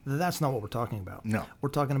 that's not what we're talking about. No. We're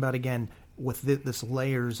talking about, again, with this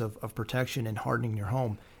layers of protection and hardening your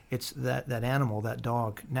home. It's that animal, that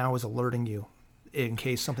dog, now is alerting you in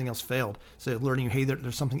case something else failed. So alerting you, hey,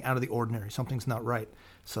 there's something out of the ordinary. Something's not right.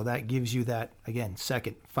 So that gives you that, again,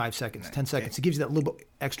 5 seconds, 10 seconds. It gives you that little bit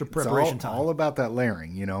extra preparation time. It's all about that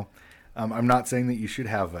layering, I'm not saying that you should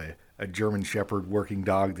have a German Shepherd working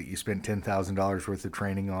dog that you spend $10,000 worth of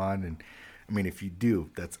training on. And I mean, if you do,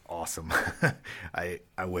 that's awesome.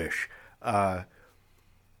 I wish.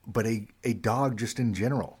 But a dog just in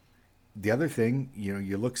general. The other thing,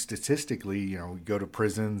 you look statistically, you go to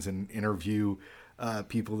prisons and interview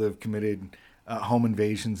people that have committed home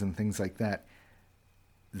invasions and things like that.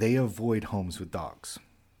 They avoid homes with dogs.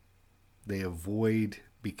 They avoid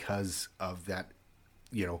because of that,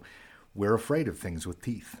 we're afraid of things with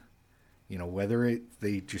teeth. Whether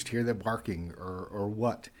they just hear them barking or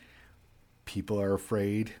what. People are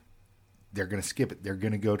afraid they're going to skip it. They're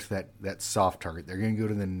going to go to that soft target. They're going to go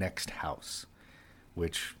to the next house,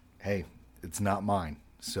 which, hey, it's not mine.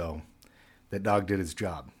 So that dog did his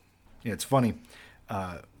job. Yeah, it's funny.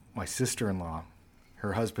 My sister-in-law,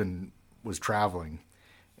 her husband was traveling,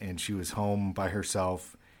 and she was home by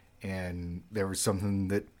herself, and there was something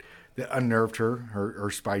that unnerved her. Her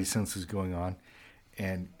spidey sense was going on,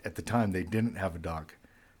 and at the time, they didn't have a dog.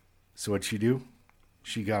 So what'd she do?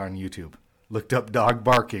 She got on YouTube, looked up dog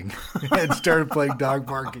barking, and started playing dog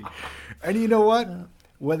barking. And you know what?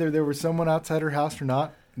 Whether there was someone outside her house or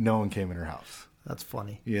not, no one came in her house. That's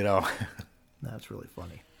funny. You know? That's really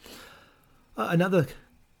funny. Another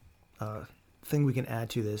thing we can add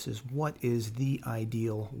to this is, what is the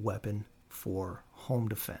ideal weapon for home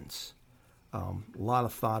defense? A lot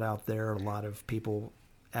of thought out there. A lot of people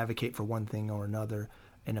advocate for one thing or another.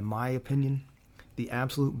 And in my opinion, the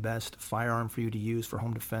absolute best firearm for you to use for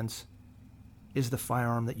home defense is the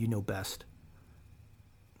firearm that you know best.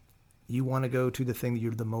 You want to go to the thing that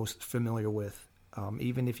you're the most familiar with,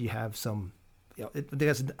 even if you have some.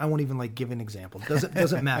 I won't even give an example.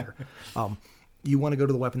 Doesn't matter. You want to go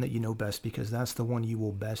to the weapon that you know best, because that's the one you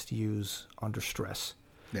will best use under stress.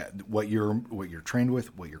 Yeah, what you're trained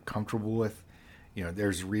with, what you're comfortable with.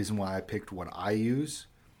 There's a reason why I picked what I use,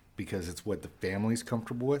 because it's what the family's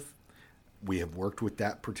comfortable with. We have worked with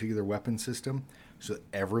that particular weapon system, so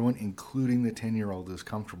everyone, including the 10-year-old, is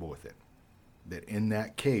comfortable with it. That in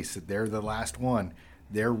that case, that they're the last one,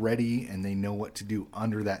 they're ready and they know what to do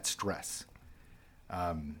under that stress.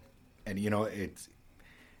 And it's,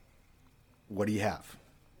 what do you have?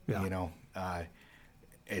 Yeah.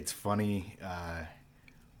 It's funny.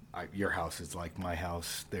 Your house is like my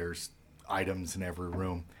house. There's items in every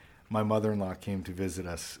room. My mother-in-law came to visit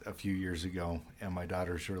us a few years ago, and my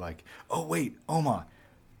daughters were like, "Oh, wait, Oma,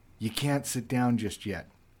 you can't sit down just yet."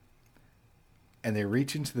 And they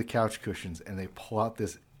reach into the couch cushions and they pull out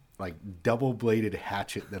this double-bladed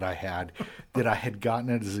hatchet that I had gotten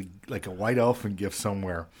as a white elephant gift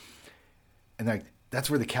somewhere. And that's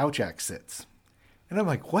where the couch axe sits. And I'm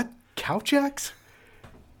like, "What? Couch axe?"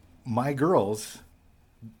 My girls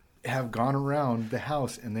have gone around the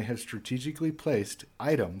house and they have strategically placed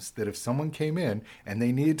items that if someone came in and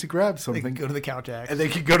they needed to grab something, they could go to the couch axe. And they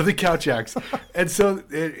could go to the couch axe. And so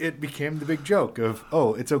it became the big joke of,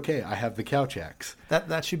 "Oh, it's okay, I have the couch axe."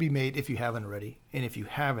 That should be made if you haven't already. And if you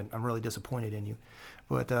haven't, I'm really disappointed in you.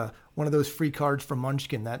 But one of those free cards from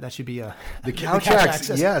Munchkin, that should be the couch axe.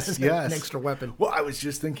 Yes. An extra weapon. Well, I was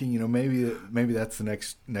just thinking, maybe that's the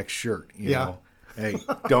next shirt. You Yeah. know? Hey,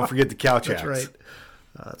 don't forget the couch axe. That's right.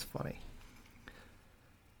 That's funny.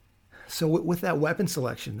 So with that weapon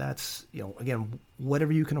selection, that's, again,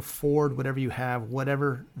 whatever you can afford, whatever you have,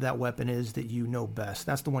 whatever that weapon is that you know best,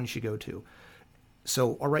 that's the one you should go to.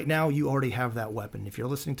 So right now you already have that weapon. If you're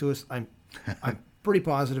listening to us, I'm pretty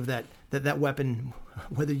positive that weapon,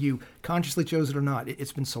 whether you consciously chose it or not,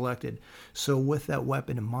 it's been selected. So with that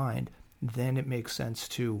weapon in mind, then it makes sense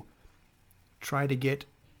to try to get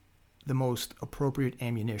the most appropriate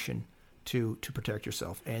ammunition to protect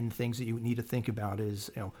yourself. And things that you need to think about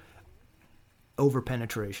is, over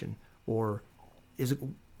penetration, or is it,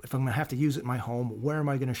 if I'm going to have to use it in my home, where am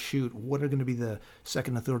I going to shoot? What are going to be the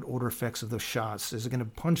second and third order effects of those shots? Is it going to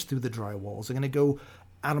punch through the drywall? Is it going to go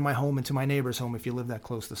out of my home into my neighbor's home if you live that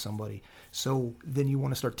close to somebody? So then you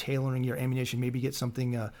want to start tailoring your ammunition, maybe get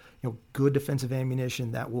something, good defensive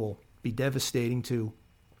ammunition that will be devastating to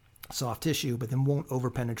soft tissue, but then won't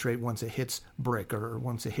overpenetrate once it hits brick, or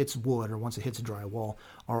once it hits wood, or once it hits drywall,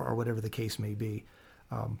 or whatever the case may be.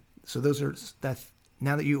 So that's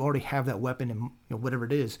now that you already have that weapon, and whatever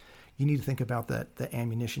it is, you need to think about the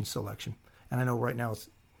ammunition selection. And I know right now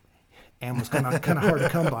ammo's kind of hard to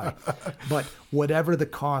come by, but whatever the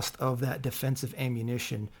cost of that defensive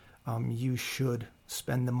ammunition, you should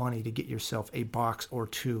spend the money to get yourself a box or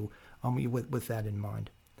two, with that in mind.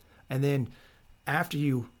 And then after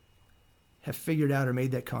you have figured out or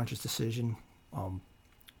made that conscious decision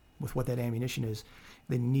with what that ammunition is,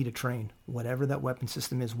 then you need to train. Whatever that weapon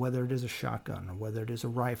system is, whether it is a shotgun or whether it is a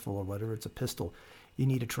rifle or whether it's a pistol, you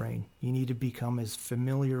need to train. You need to become as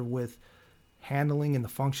familiar with handling and the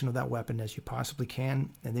function of that weapon as you possibly can,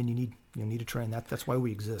 and then you need to train. That's why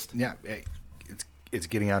we exist. Yeah, it's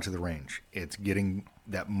getting out to the range. It's getting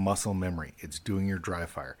that muscle memory. It's doing your dry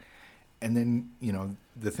fire. And then,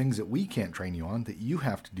 the things that we can't train you on that you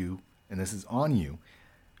have to do, and this is on you,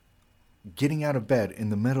 getting out of bed in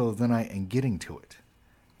the middle of the night and getting to it.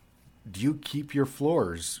 Do you keep your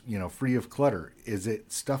floors, free of clutter? Is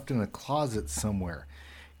it stuffed in a closet somewhere?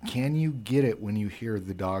 Can you get it when you hear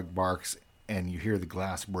the dog barks and you hear the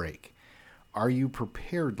glass break? Are you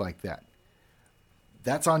prepared like that?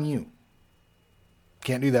 That's on you.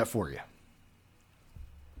 Can't do that for you.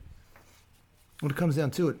 When it comes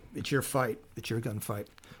down to it, it's your fight. It's your gunfight.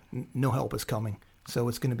 No help is coming. So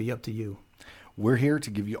it's going to be up to you. We're here to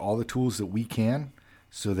give you all the tools that we can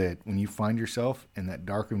so that when you find yourself in that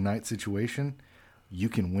dark of night situation, you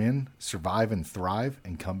can win, survive, and thrive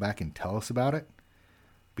and come back and tell us about it.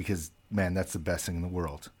 Because, man, that's the best thing in the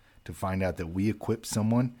world, to find out that we equipped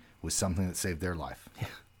someone with something that saved their life.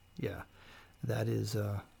 Yeah. That is,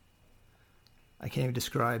 I can't even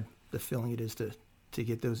describe the feeling it is to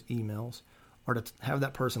get those emails or to have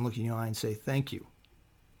that person look you in the eye and say, thank you.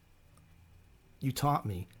 You taught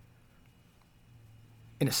me.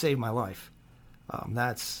 And it saved my life.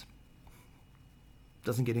 That's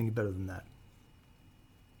doesn't get any better than that.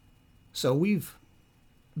 So we've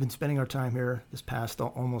been spending our time here this past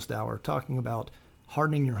almost hour talking about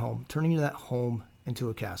hardening your home, turning that home into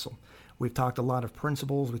a castle. We've talked a lot of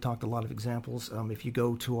principles. We talked a lot of examples. If you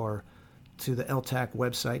go to the LTAC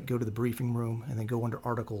website, go to the briefing room, and then go under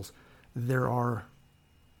articles, there are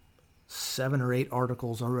 7 or 8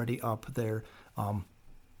 articles already up there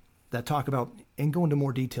that talk about and go into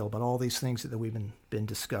more detail about all these things that we've been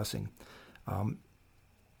discussing. And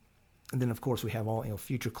then, of course, we have all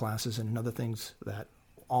future classes and other things that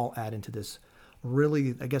all add into this.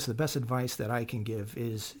 Really, I guess the best advice that I can give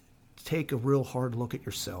is take a real hard look at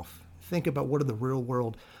yourself. Think about what are the real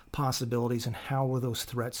world possibilities and how will those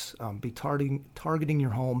threats be targeting your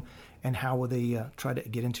home, and how will they try to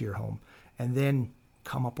get into your home, and then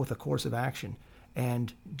come up with a course of action.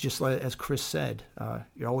 And just like as Chris said,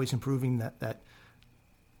 you're always improving that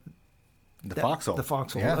foxhole. The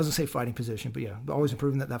foxhole. Yeah. I was going to say fighting position, but yeah, always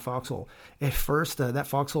improving that foxhole. At first, that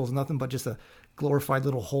foxhole is nothing but just a glorified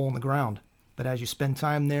little hole in the ground. But as you spend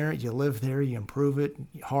time there, you live there, you improve it,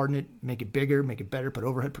 you harden it, make it bigger, make it better, put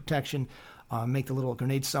overhead protection, make the little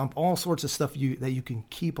grenade sump, all sorts of stuff that you can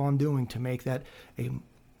keep on doing to make that a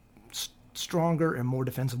stronger and more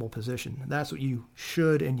defensible position. That's what you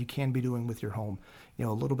should and you can be doing with your home. A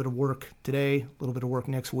little bit of work today, a little bit of work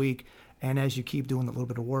next week, and as you keep doing a little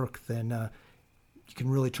bit of work, then you can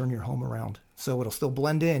really turn your home around. So it'll still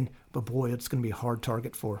blend in, but boy, it's going to be a hard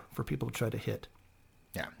target for people to try to hit.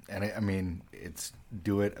 Yeah, and I mean, it's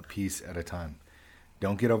do it a piece at a time.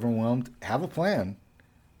 Don't get overwhelmed. Have a plan,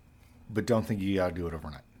 but don't think you got to do it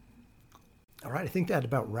overnight. All right, I think that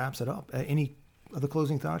about wraps it up. Any other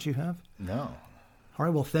closing thoughts you have? No. All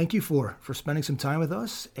right, well, thank you for spending some time with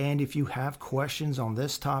us. And if you have questions on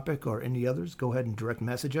this topic or any others, go ahead and direct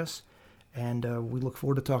message us. And we look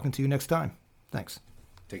forward to talking to you next time. Thanks.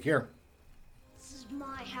 Take care. This is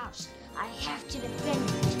my house. I have to defend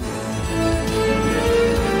it.